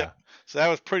right. Yeah. Yep. So that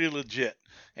was pretty legit.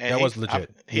 And That was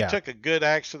legit. He Yeah. took a good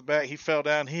axe to the back. He fell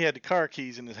down. He had the car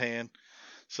keys in his hand.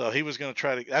 So he was going to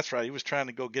try to, that's right. He was trying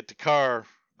to go get the car,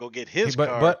 go get his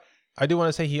car. But I do want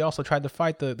to say he also tried to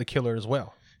fight the killer as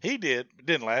well. He did. It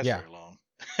didn't last Yeah. very long.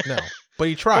 No, but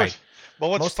he tried. But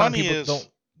what's Most time funny people is,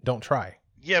 don't try.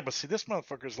 yeah, but see, this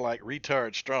motherfucker's like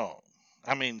retard strong.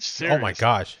 I mean, seriously. Oh my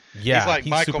gosh. Yeah. He's like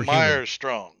Michael superhuman. Myers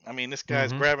strong. I mean, this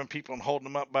guy's Mhm. grabbing people and holding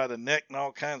them up by the neck and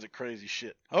all kinds of crazy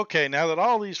shit. Okay, now that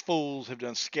all these fools have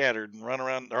done scattered and run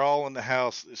around, they're all in the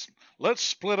house. Let's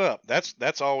split up.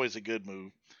 That's always a good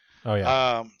move. Oh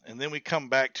yeah. And then we come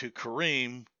back to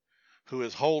Kareem, who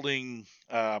is holding,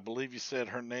 I believe you said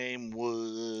her name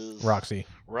was Roxy.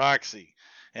 Roxy.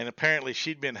 And apparently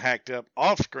she'd been hacked up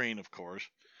off screen, of course.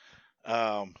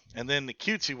 And then the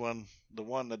cutesy one,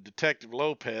 the Detective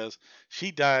Lopez,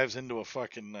 she dives into a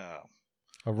fucking A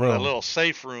room. a little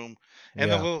safe room, and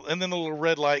Yeah. then the little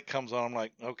red light comes on. I'm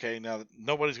like, okay, now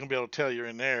nobody's gonna be able to tell you're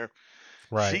in there.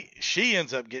 Right. She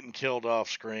ends up getting killed off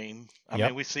screen. I Yep.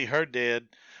 mean, we see her dead.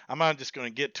 I'm not just going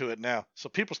to get to it now. So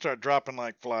people start dropping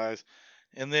like flies.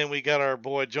 And then we got our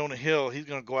boy Jonah Hill. He's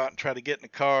going to go out and try to get in the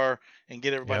car and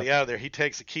get everybody out of there. He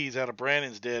takes the keys out of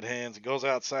Brandon's dead hands and goes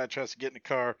outside, tries to get in the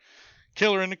car,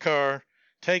 kill her in the car,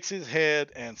 takes his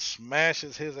head and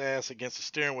smashes his ass against the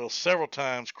steering wheel several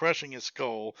times, crushing his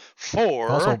skull.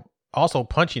 Also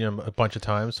punching him a bunch of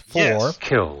times. 4. Yes.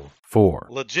 Kill 4.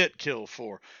 Legit kill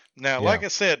 4. Now, Yeah. like I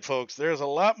said, folks, there's a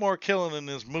lot more killing in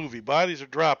this movie. Bodies are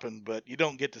dropping, but you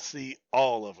don't get to see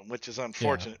all of them, which is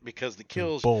unfortunate because the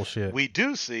kills Bullshit. we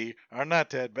do see are not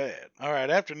that bad. All right,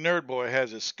 after Nerd Boy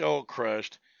has his skull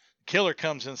crushed, killer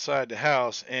comes inside the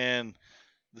house, and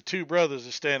the two brothers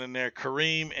are standing there,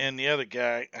 Kareem and the other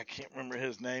guy. I can't remember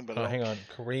his name, but Hang on.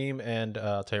 Kareem and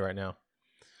I'll tell you right now.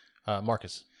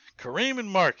 Marcus. Kareem and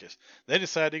Marcus. They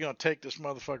decide they're going to take this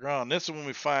motherfucker on. This is when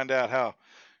we find out how,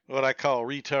 what I call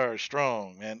retard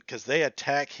strong, man, because they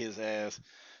attack his ass.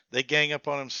 They gang up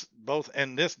on him both,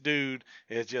 and this dude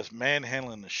is just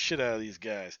manhandling the shit out of these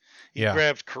guys. He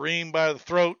grabs Kareem by the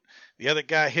throat. The other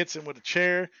guy hits him with a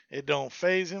chair. It don't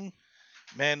phase him.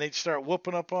 Man, they start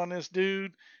whooping up on this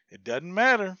dude. It doesn't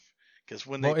matter, because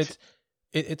when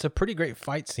it's a pretty great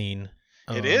fight scene.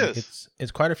 It is.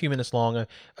 It's quite a few minutes long.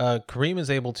 Kareem is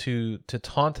able to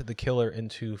taunt the killer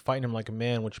into fighting him like a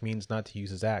man, which means not to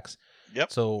use his axe.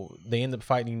 Yep. So they end up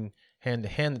fighting hand to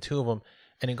hand, the two of them,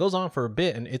 and it goes on for a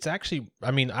bit. And it's actually,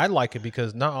 I mean, I like it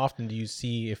because not often do you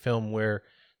see a film where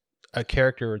a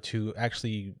character or two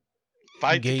actually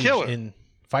fight the killer.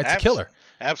 Fights the killer.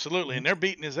 Absolutely, and they're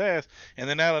beating his ass. And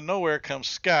then out of nowhere comes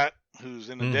Scott, who's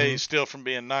in the daze still from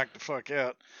being knocked the fuck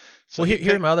out. So well,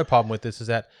 here's my other problem with this is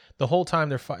that the whole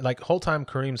time whole time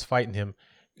Kareem's fighting him,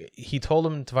 he told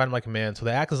him to fight him like a man. So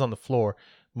the axe is on the floor.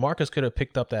 Marcus could have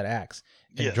picked up that axe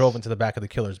and drove into the back of the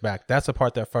killer's back. That's the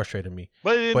part that frustrated me.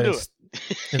 But he didn't do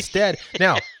it. Instead,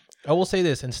 now I will say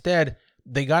this: instead,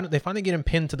 they finally get him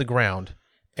pinned to the ground,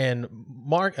 and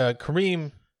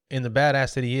Kareem, in the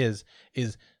badass that he is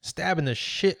stabbing the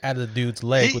shit out of the dude's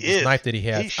leg with this knife that he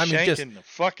has. He's just the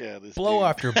fuck out of this blow dude.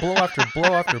 after blow after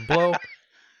blow after blow.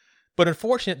 But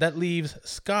unfortunate, that leaves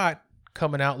Scott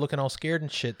coming out looking all scared and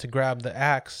shit to grab the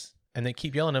axe, and they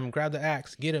keep yelling at him, grab the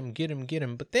axe, get him, get him, get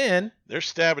him. But then they're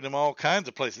stabbing him all kinds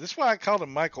of places. That's why I called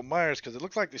him Michael Myers, because it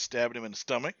looks like they're stabbing him in the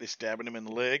stomach, they're stabbing him in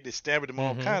the leg, they're stabbing him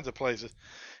all kinds of places.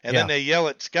 And then they yell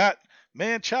at Scott,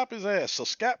 man, chop his ass. So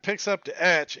Scott picks up the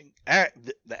axe.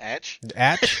 The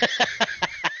axe?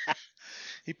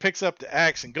 He picks up the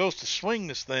axe and goes to swing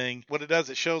this thing. What it does,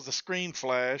 it shows the screen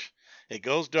flash. It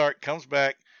goes dark, comes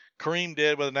back. Kareem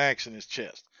dead with an axe in his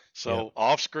chest. So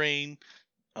off screen,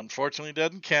 unfortunately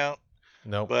doesn't count.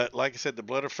 No. But like I said, the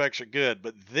blood effects are good.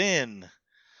 But then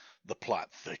the plot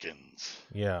thickens.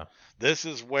 Yeah. This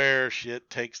is where shit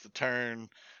takes the turn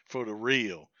for the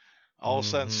real. All of a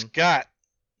sudden, Scott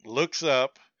looks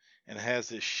up and has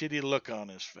this shitty look on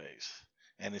his face.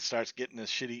 And it starts getting this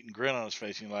shit-eating grin on his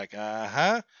face. And you're like,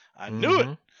 I knew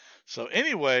it. So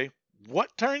anyway,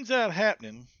 what turns out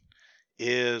happening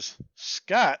is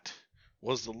Scott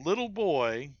was the little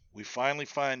boy, we finally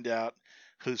find out,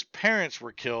 whose parents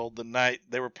were killed the night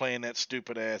they were playing that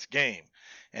stupid-ass game.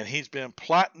 And he's been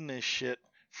plotting this shit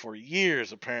for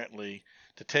years, apparently,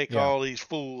 to take all these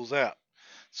fools out.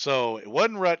 So it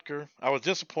wasn't Rutger. I was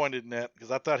disappointed in that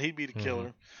because I thought he'd be the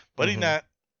killer. But he's not.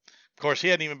 Of course, he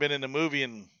hadn't even been in the movie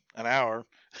in an hour.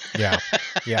 Yeah.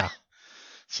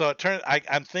 So it turned.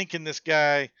 I'm thinking this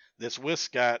guy that's with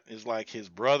Scott is like his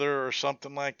brother or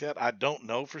something like that. I don't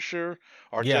know for sure.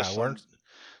 Or just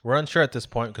We're unsure at this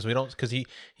point because he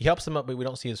helps him up, but we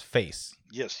don't see his face.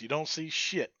 Yes, you don't see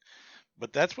shit.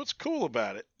 But that's what's cool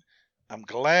about it. I'm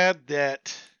glad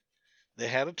that they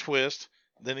had a twist.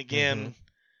 Then again,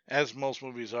 as most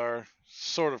movies are,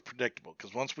 sort of predictable.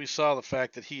 Because once we saw the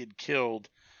fact that he had killed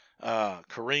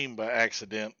Kareem by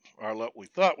accident, or what we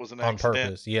thought was an accident. On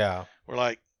purpose, yeah. We're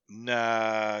like,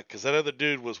 nah, because that other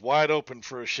dude was wide open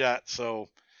for a shot, so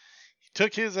he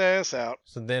took his ass out.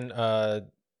 So then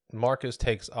Marcus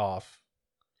takes off.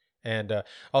 And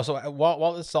also,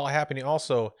 while this is all happening,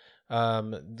 also,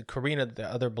 Karina, the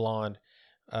other blonde,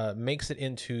 makes it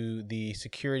into the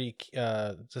security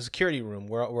room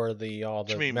where all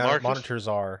the monitors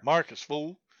are. Marcus,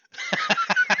 fool.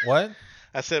 What?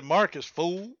 I said Marcus,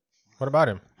 fool. What about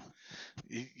him?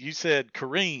 You said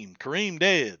Kareem. Kareem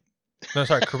dead. No,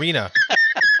 sorry, Karina.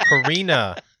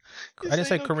 Karina. I didn't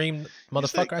say Kareem,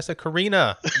 motherfucker. I said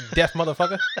Karina, deaf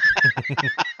motherfucker.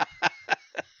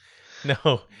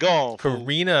 No. Go on,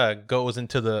 Karina goes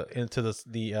into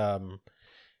the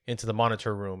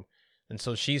monitor room. And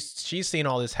so she's seen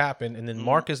all this happen, and then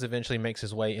Marcus eventually makes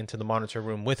his way into the monitor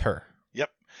room with her.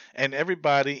 Yep. And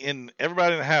everybody in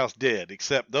the house dead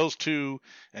except those two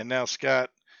and now Scott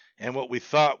and what we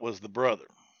thought was the brother.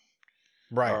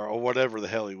 Right. Or whatever the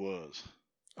hell he was.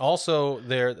 Also,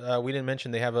 we didn't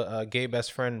mention they have a gay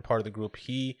best friend part of the group.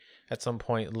 He, at some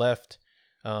point, left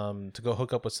to go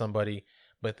hook up with somebody,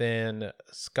 but then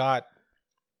Scott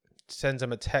sends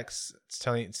him a text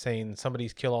saying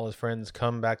somebody's killed all his friends,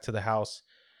 come back to the house.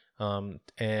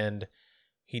 And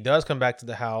he does come back to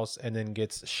the house and then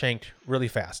gets shanked really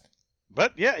fast.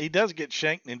 But yeah, he does get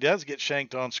shanked, and he does get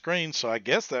shanked on screen, so I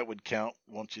guess that would count,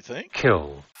 won't you think?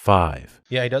 Kill 5.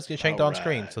 Yeah, he does get shanked on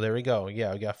screen, so there we go.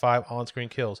 Yeah, we got 5 on-screen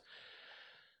kills.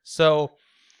 So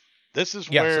this is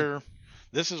where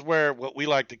what we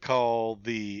like to call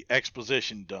the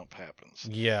exposition dump happens.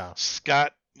 Yeah.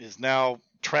 Scott is now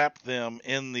trapped them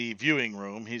in the viewing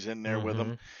room. He's in there with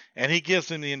them, and he gives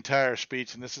them the entire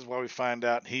speech, and this is why we find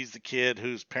out he's the kid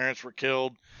whose parents were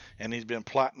killed, and he's been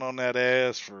plotting on that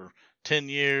ass for 10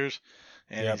 years,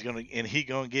 and he's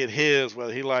gonna get his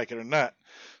whether he like it or not.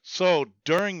 So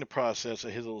during the process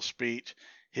of his little speech,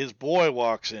 his boy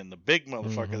walks in, the big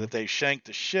motherfucker that they shanked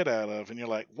the shit out of, and you're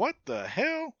like, what the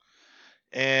hell?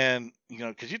 And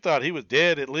because you thought he was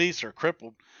dead at least or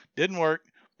crippled, didn't work.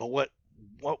 But what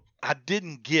I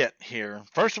didn't get here,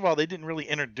 first of all, they didn't really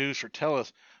introduce or tell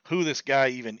us who this guy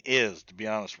even is, to be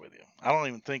honest with you. I don't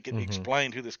even think it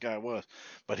explained who this guy was.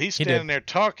 But he's standing there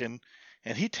talking,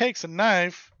 and he takes a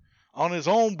knife on his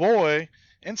own boy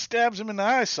and stabs him in the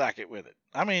eye socket with it.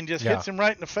 I mean, just hits him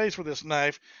right in the face with this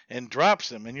knife and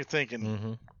drops him. And you're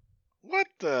thinking, what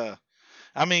the?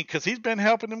 I mean, because he's been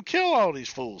helping him kill all these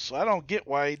fools. So I don't get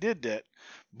why he did that.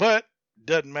 But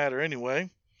doesn't matter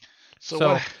anyway.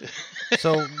 So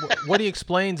what he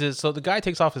explains is, so the guy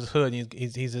takes off his hood. And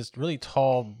he's this really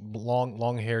tall,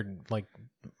 long-haired, like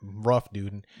rough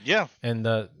dude. Yeah. And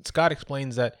Scott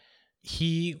explains that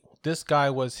this guy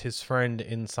was his friend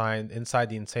inside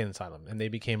the insane asylum, and they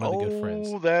became really good friends.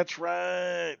 Oh, that's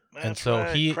right. And so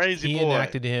he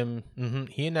enacted him.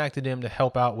 He enacted him to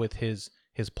help out with his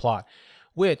plot,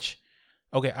 which,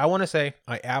 okay, I want to say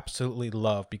I absolutely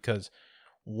love, because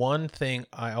one thing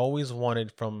I always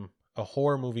wanted from a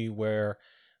horror movie where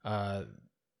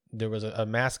there was a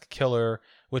masked killer,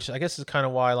 which I guess is kind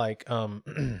of why, like, I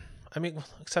mean,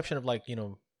 with the exception of, like,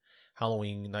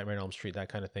 Halloween, Nightmare on Elm Street, that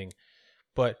kind of thing.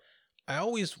 But I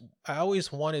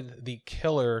always wanted the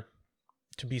killer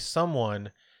to be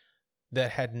someone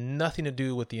that had nothing to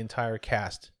do with the entire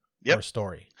cast or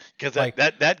story. Because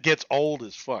that gets old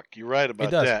as fuck. You're right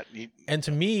about that. And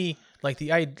to me,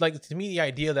 the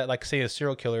idea that, like, say, a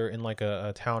serial killer in like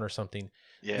a town or something,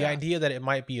 the idea that it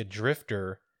might be a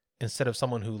drifter instead of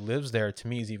someone who lives there, to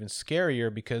me, is even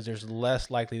scarier, because there's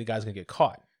less likely the guy's gonna get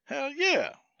caught. Hell yeah.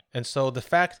 And so the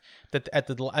fact that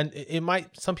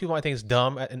some people might think it's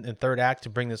dumb in third act to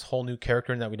bring this whole new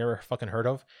character in that we never fucking heard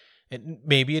of.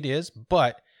 Maybe it is,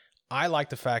 but I like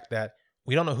the fact that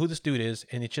we don't know who this dude is,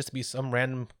 and it's just to be some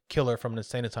random killer from an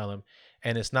insane asylum,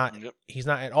 and he's not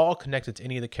at all connected to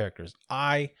any of the characters.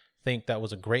 I think that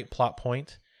was a great plot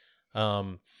point.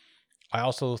 I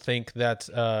also think that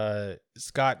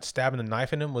Scott stabbing the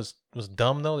knife in him was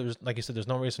dumb, though. There's, like you said, there's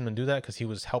no reason to do that, because he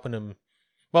was helping him.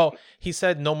 Well, he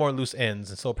said no more loose ends,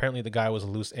 and so apparently the guy was a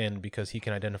loose end because he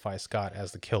can identify Scott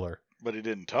as the killer. But he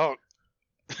didn't talk.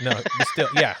 No, but still,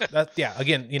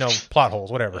 again, plot holes,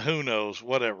 whatever. Who knows,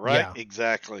 whatever, right? Yeah.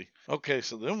 Exactly. Okay,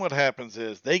 so then what happens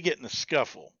is they get in a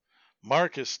scuffle.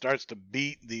 Marcus starts to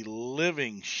beat the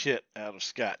living shit out of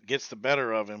Scott, gets the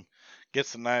better of him,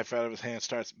 gets the knife out of his hand,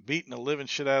 starts beating the living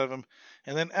shit out of him,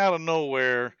 and then out of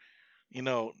nowhere,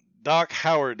 Doc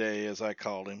Howarday, as I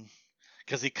called him,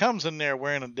 because he comes in there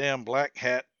wearing a damn black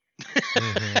hat.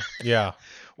 Yeah.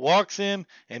 Walks in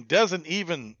and doesn't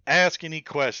even ask any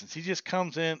questions. He just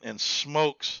comes in and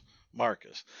smokes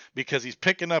Marcus because he's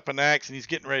picking up an axe and he's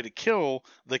getting ready to kill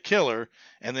the killer,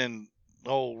 and then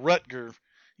old Rutger,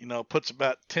 puts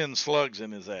about 10 slugs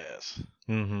in his ass.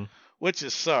 Mm-hmm. Which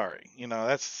is sorry.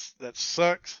 That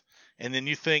sucks. And then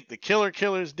you think the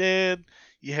killer's dead.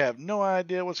 You have no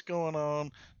idea what's going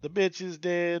on. The bitch is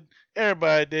dead.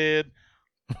 Everybody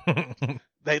dead.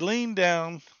 They lean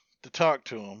down to talk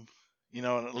to him,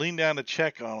 and lean down to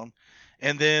check on him.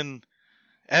 And then,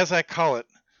 as I call it,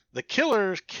 the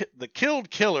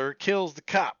killed killer kills the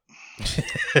cop.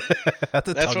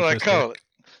 That's what I call it.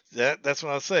 That's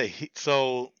what I say.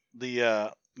 So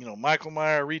the Michael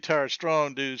Meyer retard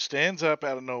strong dude stands up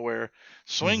out of nowhere,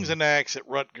 swings an axe at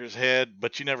Rutger's head,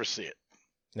 but you never see it.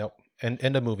 Nope.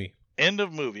 End of movie. End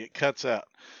of movie. It cuts out.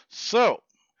 So,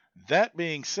 that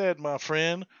being said, my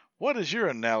friend, what is your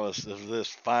analysis of this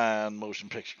fine motion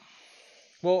picture?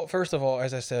 Well, first of all,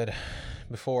 as I said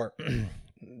before,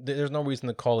 there's no reason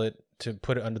to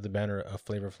put it under the banner of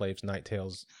Flavor Flav's Night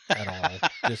Tales at all.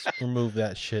 Just remove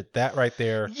that shit. That right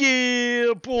there.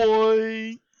 Yeah,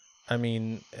 boy. I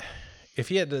mean, if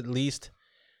he had at least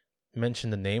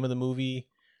mentioned the name of the movie,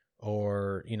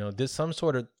 or did some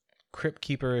sort of Crypt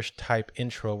Keeper-ish type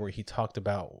intro where he talked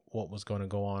about what was going to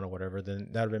go on or whatever, then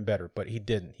that would have been better. But he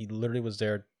didn't. He literally was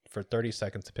there for 30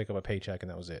 seconds to pick up a paycheck, and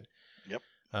that was it. Yep.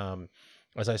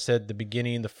 As I said, the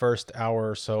beginning, the first hour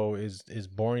or so is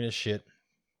boring as shit.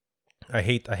 I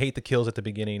hate the kills at the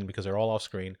beginning because they're all off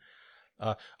screen.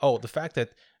 The fact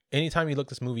that anytime you look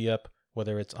this movie up,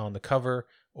 whether it's on the cover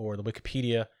or the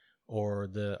Wikipedia or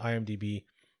the IMDb,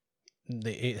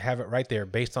 they have it right there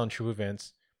based on true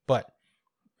events. But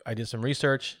I did some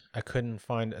research. I couldn't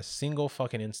find a single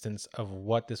fucking instance of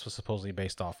what this was supposedly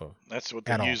based off of. That's what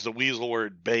they use the weasel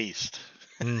word based.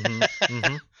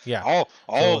 Yeah.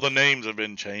 All the names have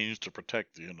been changed to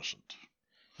protect the innocent.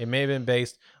 It may have been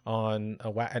based on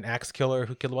an axe killer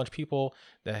who killed a bunch of people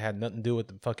that had nothing to do with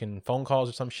the fucking phone calls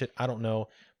or some shit. I don't know,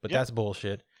 but that's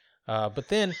bullshit. But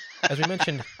then, as we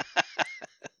mentioned,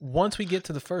 once we get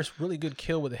to the first really good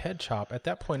kill with a head chop, at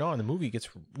that point on, the movie gets,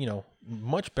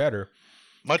 much better.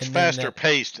 Much faster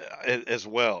paced as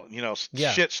well.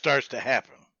 Shit starts to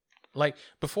happen. Like,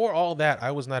 before all that,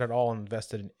 I was not at all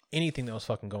invested in anything that was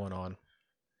fucking going on.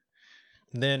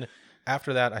 Then,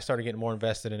 after that, I started getting more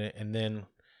invested in it. And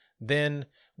then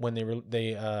when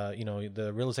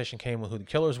the realization came with who the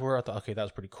killers were, I thought, okay, that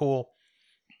was pretty cool.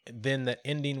 Then the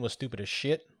ending was stupid as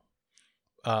shit.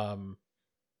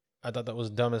 I thought that was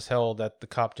dumb as hell that the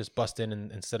cop just bust in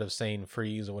and instead of saying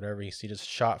freeze or whatever, he just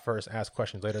shot first, asked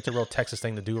questions later. It's a real Texas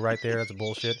thing to do right there. That's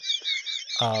bullshit.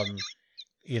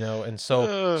 And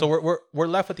so we're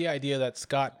left with the idea that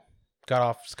Scott got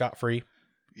off scot-free.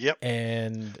 Yep.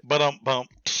 And bump.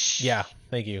 Yeah,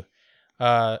 thank you.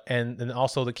 And then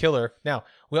also the killer. Now,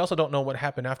 we also don't know what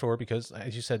happened afterward because,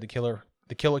 as you said, the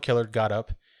killer got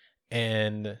up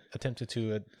and attempted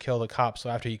to kill the cops. So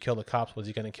after he killed the cops, was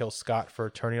he going to kill Scott for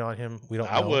turning on him? We don't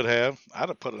know. I would have. I'd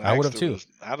have put an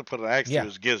axe to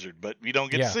his gizzard, but we don't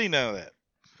get to see none of that.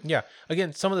 Yeah.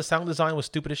 Again, some of the sound design was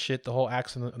stupid as shit. The whole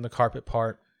axe on the carpet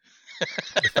part.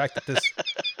 The fact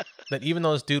that even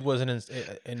though this dude was an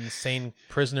insane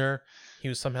prisoner, he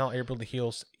was somehow able to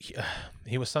heal.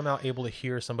 He was somehow able to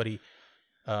hear somebody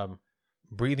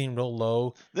breathing real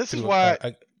low. This is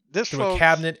why through a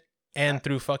cabinet and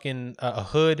through fucking a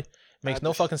hood. Makes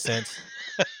no fucking sense.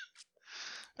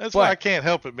 That's why I can't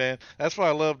help it, man. That's why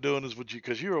I love doing this with you,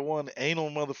 because you're one anal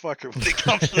motherfucker when it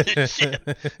comes to this shit.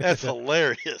 That's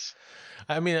hilarious.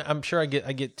 I mean, I'm sure I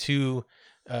get too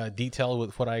detailed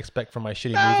with what I expect from my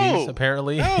shitty movies,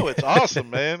 apparently. No, it's awesome,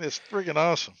 man. It's freaking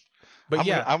awesome. But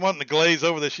I'm wanting to glaze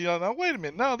over this. No, wait a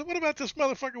minute. No, what about this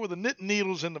motherfucker with the knitting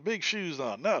needles and the big shoes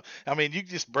on? No, I mean, you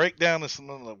just break down this in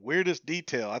the weirdest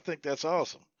detail. I think that's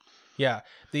awesome. Yeah.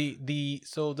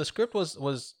 So the script was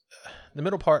the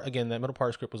middle part. Again, that middle part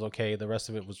of the script was okay. The rest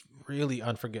of it was really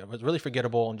unforgettable. It was really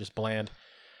forgettable and just bland.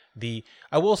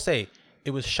 I will say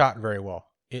it was shot very well.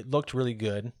 It looked really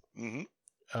good.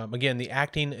 Mm-hmm. Again, the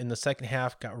acting in the second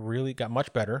half got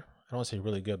much better. I don't want to say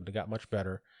really good, but it got much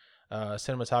better.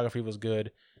 Cinematography was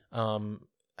good. I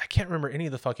can't remember any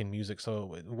of the fucking music,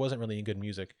 so it wasn't really any good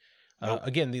music. Nope.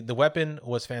 Again, the weapon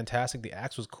was fantastic. The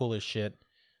axe was cool as shit.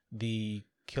 The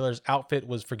killer's outfit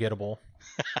was forgettable.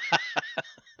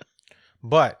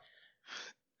 But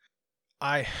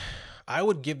I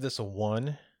would give this a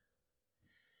 1,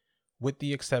 with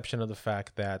the exception of the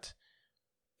fact that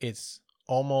it's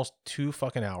almost 2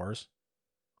 fucking hours,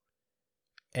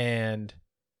 and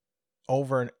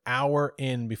over an hour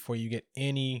in before you get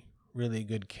any really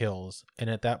good kills. And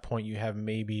at that point you have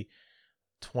maybe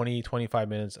 20-25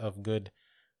 minutes of good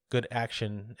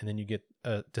action, and then you get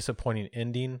a disappointing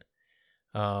ending.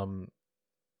 And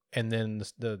then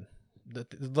the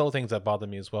little things that bother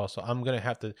me as well. So I'm gonna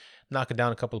have to knock it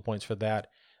down a couple of points for that.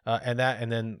 And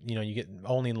then you get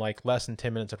only like less than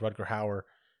 10 minutes of Rutger Hauer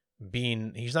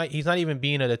being he's not even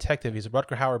being a detective. He's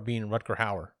Rutger Hauer being Rutger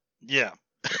Hauer. Yeah.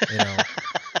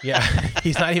 Yeah.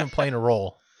 He's not even playing a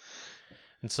role.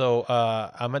 And so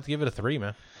I'm going to give it a 3,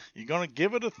 man. You're going to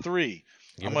give it a 3.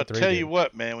 I'm going to tell you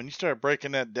what, man, when you start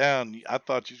breaking that down, I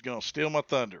thought you was going to steal my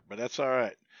thunder, but that's all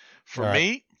right. For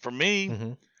me,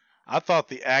 mm-hmm. I thought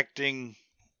the acting,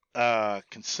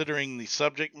 considering the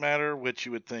subject matter, which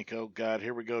you would think, oh God,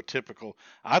 here we go, typical.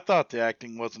 I thought the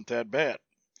acting wasn't that bad.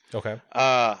 Okay.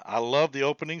 I love the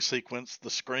opening sequence, the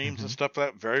screams mm-hmm. and stuff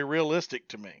like that. Very realistic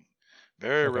to me.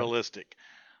 Very realistic.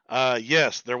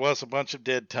 Yes, there was a bunch of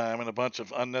dead time and a bunch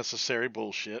of unnecessary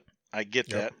bullshit. I get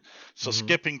that. So mm-hmm.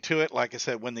 skipping to it, like I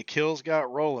said, when the kills got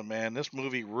rolling, man, this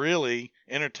movie really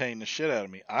entertained the shit out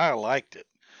of me. I liked it.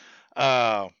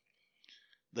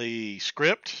 The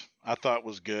script I thought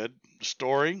was good. The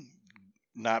story,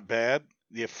 not bad.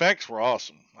 The effects were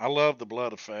awesome. I love the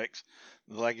blood effects.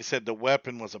 Like I said, the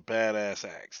weapon was a badass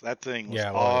axe. That thing was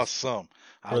awesome.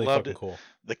 Really I loved it. Cool.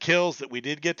 The kills that we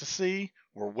did get to see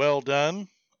were well done.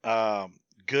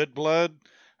 Good blood.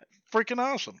 Freaking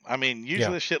awesome. I mean,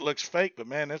 usually this shit looks fake, but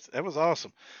man, that was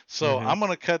awesome. So I'm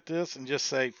going to cut this and just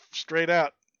say straight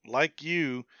out, like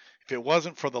you, if it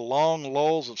wasn't for the long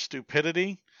lulls of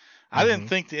stupidity, I didn't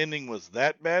think the ending was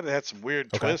that bad. It had some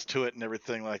weird twist to it and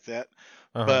everything like that.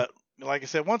 But like I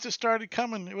said, once it started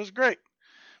coming, it was great.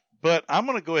 But I'm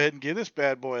going to go ahead and give this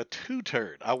bad boy a 2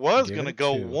 turd. I was going to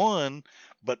go 1,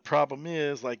 but problem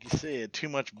is, like you said, too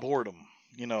much boredom.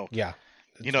 Yeah.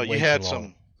 You had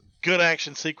some good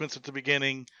action sequence at the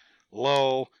beginning,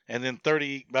 lull, and then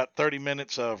about 30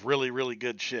 minutes of really, really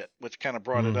good shit, which kind of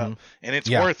brought it up. And it's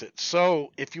worth it.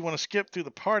 So if you want to skip through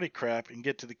the party crap and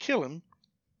get to the killing,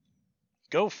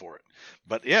 go for it.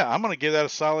 But yeah, I'm going to give that a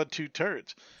solid 2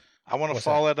 turds. I want to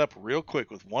follow that up real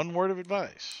quick with one word of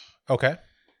advice. Okay.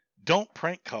 Don't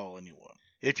prank call anyone.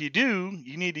 If you do,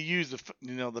 you need to use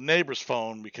the neighbor's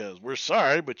phone, because we're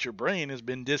sorry, but your brain has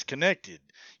been disconnected.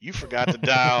 You forgot to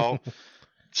dial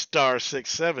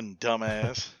 *67,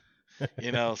 dumbass.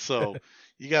 So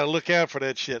you got to look out for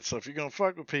that shit. So if you're gonna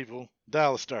fuck with people,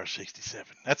 dial *67.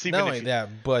 That's even not only that,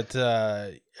 but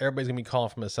everybody's gonna be calling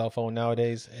from a cell phone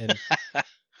nowadays, and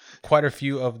quite a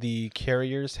few of the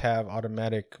carriers have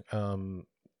automatic.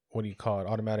 What do you call it?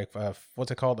 Automatic.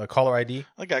 What's it called? A caller ID.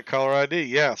 I got caller ID.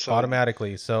 Yeah. So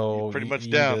automatically. So pretty much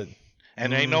down.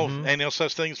 And ain't no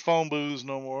such thing as phone booths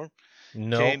no more.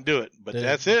 No, can't do it. But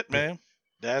that's it, man.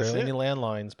 That's barely it. Any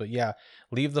landlines, but yeah,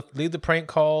 leave the prank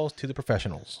calls to the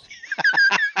professionals.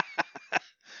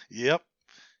 Yep,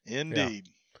 indeed.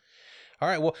 Yeah. All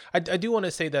right. Well, I do want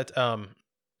to say that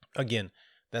again,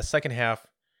 that second half,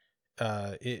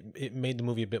 it made the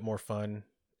movie a bit more fun.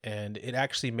 And it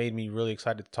actually made me really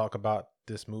excited to talk about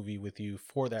this movie with you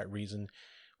for that reason,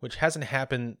 which hasn't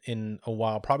happened in a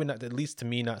while. Probably not, at least to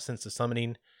me, not since The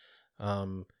Summoning,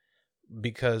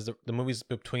 because the movies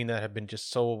between that have been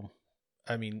just so,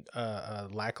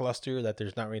 lackluster that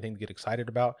there's not really anything to get excited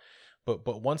about.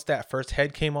 But once that first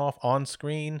head came off on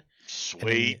screen,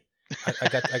 sweet. I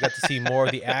got to see more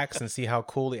of the axe and see how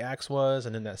cool the axe was,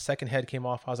 and then that second head came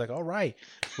off. I was like, all right,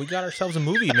 we got ourselves a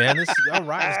movie, man. This is all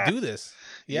right. Let's do this.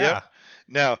 Yeah. Yep.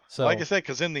 Now, like I said,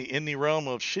 because in the realm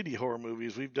of shitty horror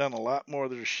movies, we've done a lot more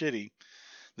that are shitty,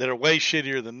 that are way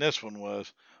shittier than this one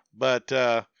was. But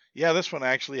this one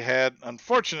actually had,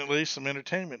 unfortunately, some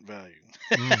entertainment value.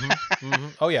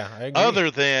 Oh yeah, I agree.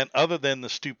 Other than the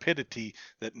stupidity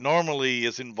that normally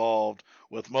is involved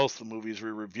with most of the movies we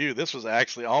review, this was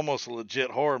actually almost a legit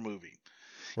horror movie.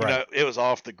 Right. It was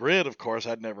off the grid, of course.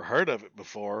 I'd never heard of it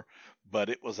before, but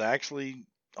it was actually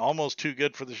almost too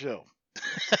good for the show.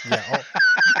 Yeah,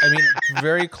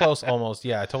 very close almost.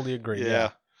 Yeah, I totally agree.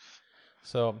 Yeah.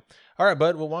 So, all right,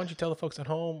 bud. Well, why don't you tell the folks at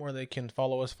home where they can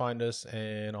follow us, find us,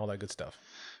 and all that good stuff?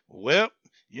 Well,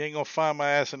 you ain't gonna find my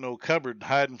ass in no cupboard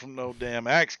hiding from no damn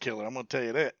axe killer. I'm gonna tell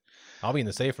you that. I'll be in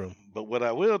the safe room. But what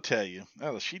I will tell you,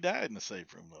 she died in the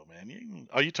safe room though, man.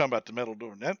 You talking about the metal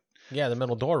door? Yeah, the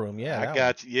metal door room. Yeah, I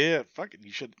got you. Yeah, fuck it.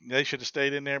 They should have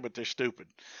stayed in there, but they're stupid.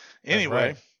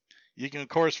 Anyway, You can of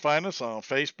course find us on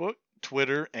Facebook,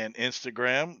 Twitter and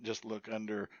Instagram. Just look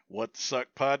under What the Suck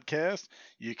Podcast.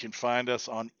 You can find us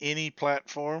on any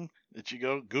platform that you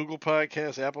go, Google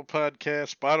Podcasts, Apple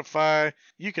Podcasts, Spotify.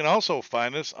 You can also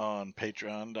find us on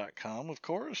patreon.com, of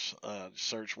course.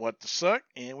 Search What the Suck.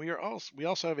 And we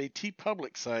also have a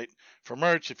TeePublic site for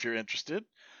merch if you're interested.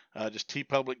 Just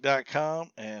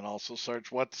teepublic.com and also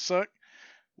search What the Suck.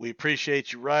 We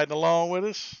appreciate you riding along with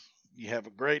us. You have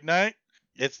a great night.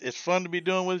 It's fun to be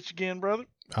doing with you again, brother.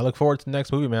 I look forward to the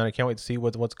next movie, man. I can't wait to see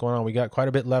what's going on. We got quite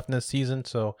a bit left in this season,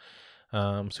 so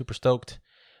I'm super stoked.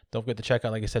 Don't forget to check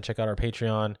out, like I said, check out our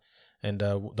Patreon. And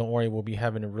don't worry, we'll be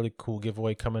having a really cool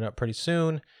giveaway coming up pretty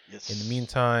soon. Yes. In the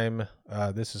meantime,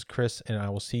 this is Chris, and I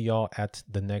will see y'all at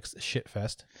the next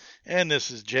Shitfest. And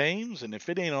this is James, and if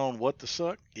it ain't on What the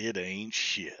Suck, it ain't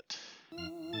shit.